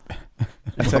 Yeah.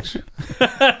 That's actually.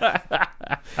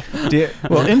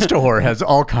 Well, Instawhore has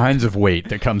all kinds of weight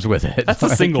that comes with it. That's a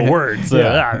single word. So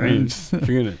Yeah. I mean, if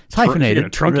you're gonna It's hyphenated,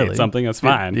 truncate really. something, that's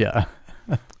fine. Yeah.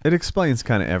 It explains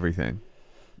kind of everything.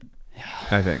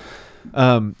 I think.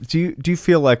 Do you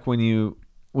feel like when you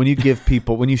give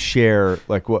people when you share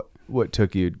like what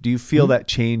took you, do you feel that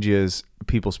changes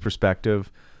people's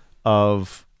perspective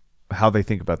of how they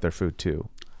think about their food too?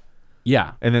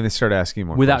 Yeah. And then they start asking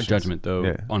more Without questions. judgment, though,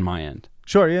 Yeah. on my end.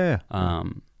 Sure, yeah.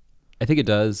 I think it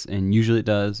does, and usually it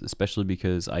does, especially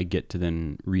because I get to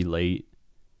then relate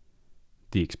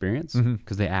the experience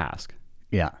because they ask.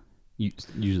 Yeah.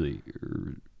 Usually,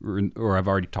 or I've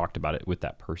already talked about it with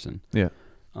that person. Yeah.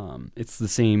 It's the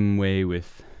same way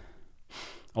with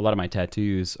a lot of my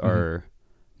tattoos are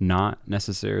not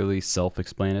necessarily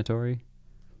self-explanatory.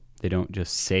 They don't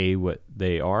just say what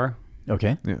they are.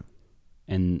 Okay. Yeah.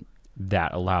 And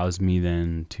that allows me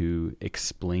then to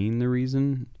explain the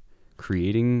reason,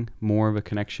 creating more of a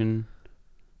connection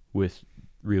with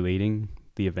relating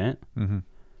the event. Mm-hmm.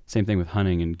 Same thing with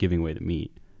hunting and giving away the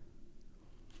meat.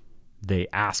 They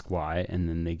ask why, and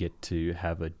then they get to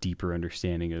have a deeper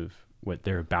understanding of what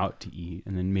they're about to eat,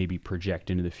 and then maybe project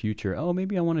into the future. Oh,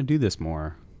 maybe I want to do this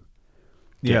more.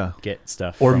 Get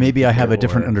stuff. Or from maybe I have a people,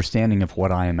 different or- understanding of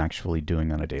what I am actually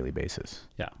doing on a daily basis.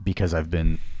 Yeah. Because I've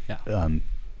been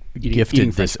Eating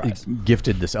gifted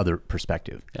French this other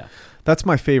perspective. Yeah. That's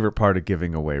my favorite part of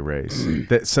giving away rays.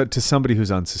 To somebody who's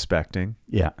unsuspecting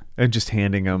Yeah. and just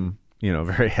handing them, a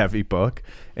very heavy book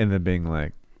and then being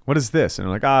like, what is this? And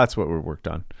they're like, that's what we worked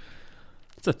on.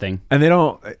 It's a thing. And they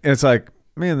don't, it's like,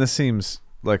 man, this seems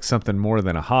like something more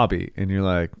than a hobby. And you're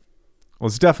like, Well,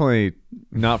 it's definitely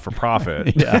not for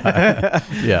profit.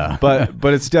 Yeah.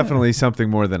 But it's definitely something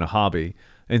more than a hobby.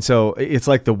 And so it's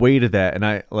like the weight of that.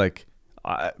 And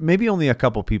maybe only a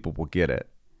couple people will get it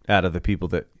out of the people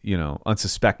that,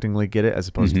 unsuspectingly get it as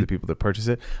opposed to the people that purchase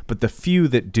it. But the few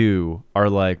that do are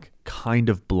like kind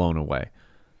of blown away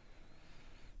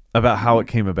about how it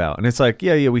came about. And it's like,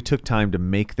 yeah, we took time to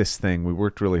make this thing. We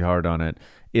worked really hard on it.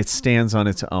 It stands on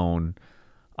its own.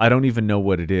 I don't even know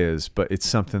what it is, but it's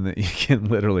something that you can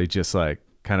literally just like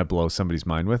kind of blow somebody's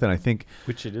mind with. And I think,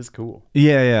 which it is cool.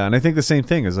 Yeah. And I think the same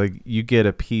thing is like you get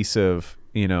a piece of,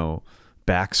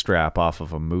 backstrap off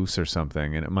of a moose or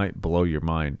something, and it might blow your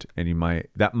mind. And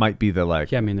that might be the like,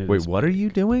 wait, what are you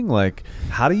doing? Like,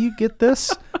 how do you get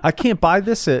this? I can't buy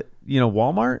this at,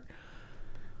 Walmart.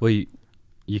 Well,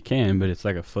 you can, but it's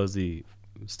like a fuzzy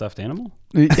stuffed animal.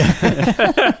 It's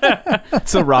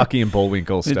a Rocky and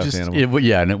Bullwinkle stuffed animal.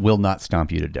 And it will not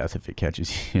stomp you to death if it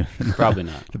catches you. Probably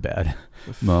not. A bad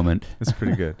moment. It's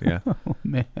pretty good, yeah. Oh,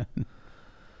 man.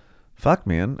 Fuck,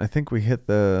 man. I think we hit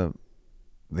the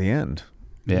end.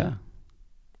 Yeah.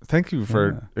 Thank you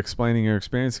for explaining your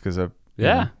experience, because I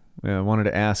wanted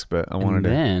to ask, but and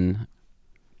then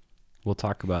we'll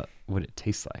talk about what it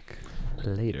tastes like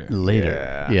later.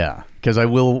 Yeah. Because I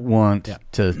will want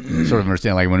to sort of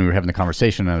understand, like when we were having the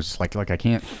conversation, I was just like I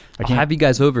can't I'll have you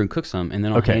guys over and cook some, and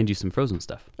then I'll hand you some frozen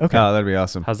stuff. Okay. Oh, that'd be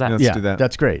awesome. How's that? Let's do that.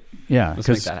 That's great. Yeah. Let's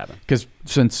make that happen. Because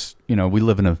since, we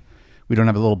live we don't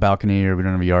have a little balcony, or we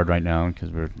don't have a yard right now because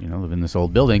we're, live in this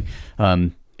old building.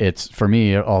 It's, for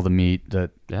me, all the meat that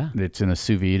it's in a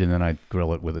sous vide, and then I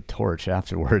grill it with a torch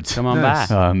afterwards. Come on back.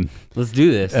 Let's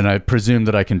do this. And I presume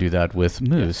that I can do that with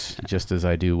moose, just as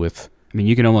I do with... I mean,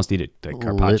 you can almost eat it like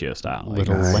carpaccio style.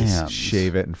 Little lambs.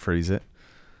 Shave it and freeze it.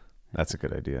 That's a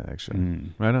good idea,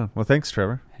 actually. Right on. Well, thanks,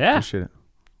 Trevor. Yeah. Appreciate it.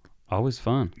 Always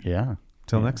fun. Yeah.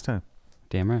 Till next time.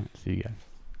 Damn right. See you guys.